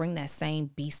 like bring that same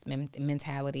beast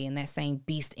mentality and that same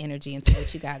beast energy into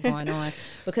what you got going on,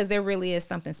 because there really is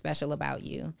something special about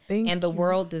you. And the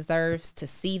world deserves to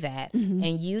see that.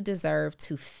 And you deserve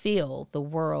to feel the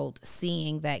world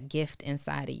seeing that gift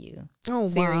inside of you. Oh,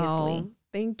 seriously. Wow.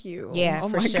 Thank you. Yeah, oh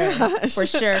for sure. Gosh. For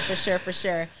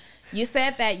sure. You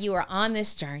said that you are on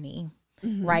this journey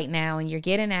right now, and you're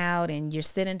getting out and you're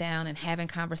sitting down and having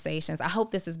conversations. I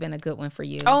hope this has been a good one for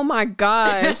you. Oh my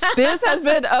gosh, this has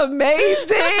been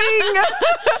amazing.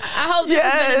 I hope this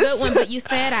has been a good one. But you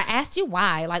said, I asked you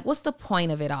why, like, what's the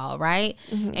point of it all, right?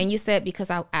 And you said, because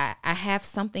I have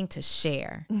something to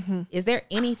share. Is there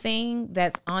anything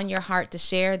that's on your heart to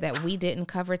share that we didn't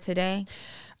cover today?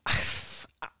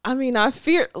 I mean, I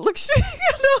fear. Look,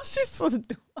 she's so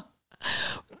dumb.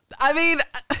 I mean,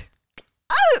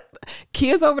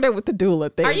 Kia's over there with the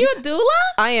doula thing. Are you a doula?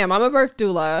 I am. I'm a birth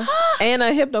doula and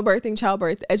a hypnobirthing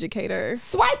childbirth educator.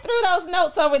 Swipe through those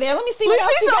notes over there. Let me see what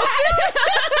else you got.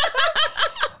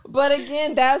 But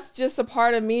again, that's just a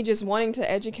part of me just wanting to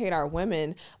educate our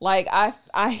women. Like,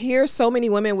 I hear so many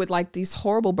women with like these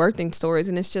horrible birthing stories,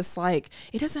 and it's just like,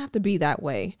 it doesn't have to be that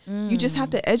way. You just have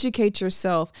to educate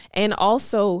yourself, and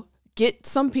also get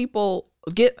some people,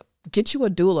 get you a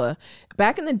doula.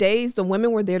 Back in the days, the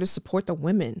women were there to support the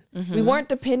women. We weren't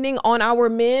depending on our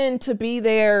men to be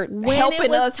there when helping us.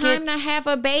 When it was time to have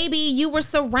a baby, you were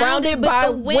surrounded by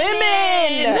the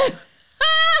women.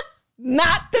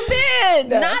 Not the men.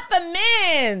 Not the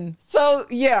men. So,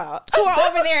 yeah. Who are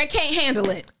over there and can't handle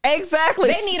it.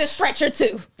 Exactly. They need a stretcher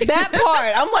too. That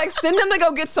part. I'm like, send them to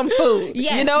go get some food.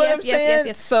 Yes, you know what I'm saying?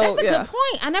 Yes. So, that's a good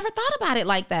point. I never thought about it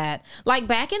like that. Like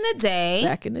back in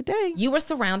the day. You were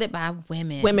surrounded by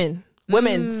women.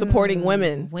 Women supporting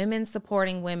women. Women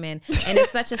supporting women. And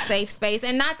it's such a safe space.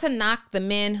 And not to knock the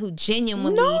men who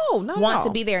genuinely want to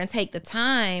be there and take the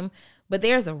time. But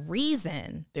there's a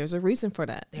reason. There's a reason for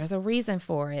that. There's a reason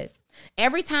for it.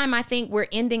 Every time I think we're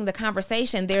ending the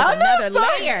conversation, there's another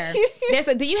layer.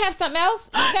 Do you have something else?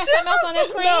 You got something else on the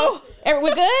screen? No.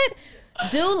 We're good?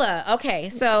 Doula. Okay,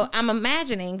 so I'm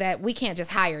imagining that we can't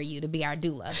just hire you to be our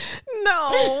doula.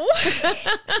 No.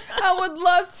 I would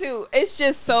love to. It's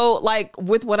just so, like,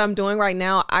 with what I'm doing right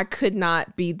now, I could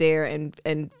not be there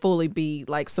and fully be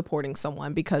like supporting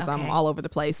someone because I'm all over the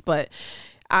place. But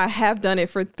I have done it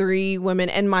for 3 women,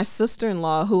 and my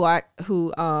sister-in-law,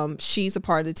 who she's a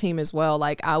part of the team as well.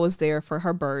 Like, I was there for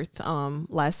her birth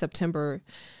last September.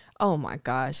 Oh my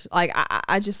gosh! Like,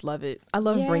 I just love it. I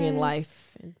love bringing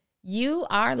life. You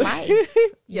are life.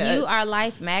 You are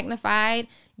life magnified.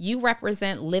 You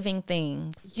represent living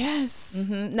things. Yes.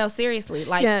 No, seriously.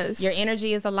 Like, your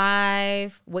energy is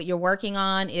alive. What you're working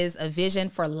on is a vision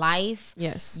for life.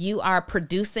 Yes. You are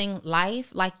producing life.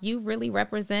 Like, you really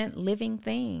represent living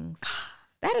things.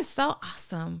 That is so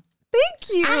awesome.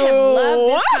 Thank you. I have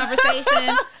loved this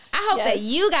conversation. I hope that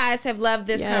you guys have loved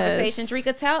this conversation.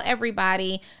 Dreka, tell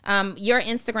everybody, your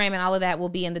Instagram and all of that will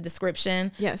be in the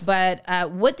description. Yes.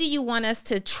 But what do you want us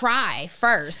to try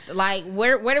first? Like,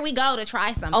 where do we go to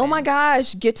try something? Oh my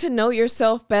gosh, get to know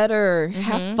yourself better.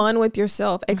 Have fun with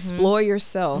yourself. Explore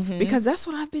yourself. Because that's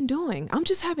what I've been doing. I'm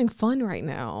just having fun right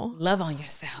now. Love on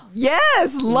yourself.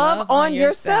 Yes, love on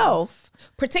yourself.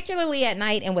 Particularly at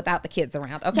night and without the kids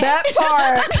around. Okay. That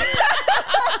part.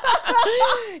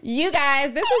 You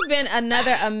guys, this has been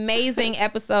another amazing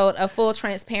episode of Full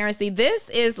Transparency. This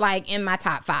is like in my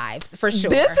top 5s for sure.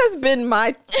 This has been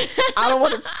my, I don't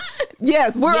want to,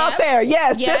 yes, we're up there.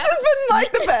 Yes, this has been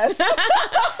like the best.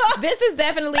 This has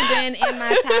definitely been in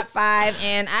my top 5.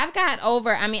 And I've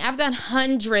I've done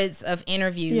hundreds of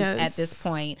interviews at this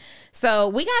point. So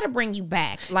we got to bring you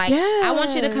back. Like, I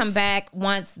want you to come back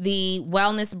once the wellness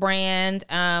wellness brand,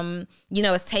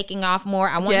 is taking off more.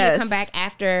 I want you to come back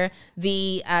after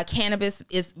the cannabis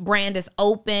brand is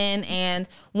open. And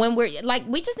when we're like,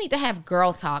 we just need to have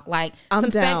girl talk, like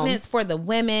some segments for the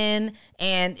women.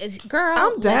 And girl,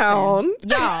 I'm down.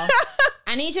 Y'all,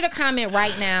 I need you to comment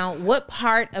right now. What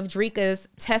part of Dreka's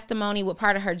testimony, what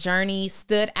part of her journey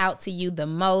stood out to you the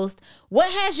most? What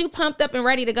has you pumped up and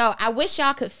ready to go? I wish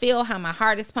y'all could feel how my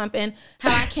heart is pumping,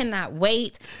 how I cannot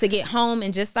wait to get home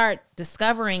and just start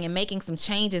discovering and making some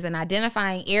changes and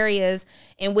identifying areas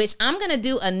in which I'm going to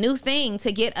do a new thing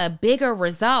to get a bigger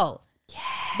result.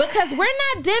 Yes. Because we're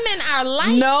not dimming our lights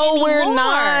anymore. We're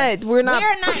not. We're not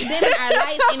dimming our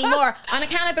lights anymore. On the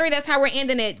count of 3, that's how we're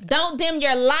ending it. Don't dim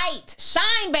your light.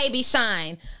 Shine, baby,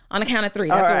 shine. On the count of 3,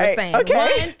 that's what we're saying.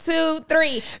 Okay. 1, 2,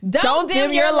 3. Don't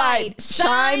dim your light.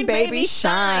 Shine, baby,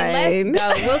 shine. Let's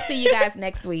go. We'll see you guys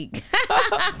next week.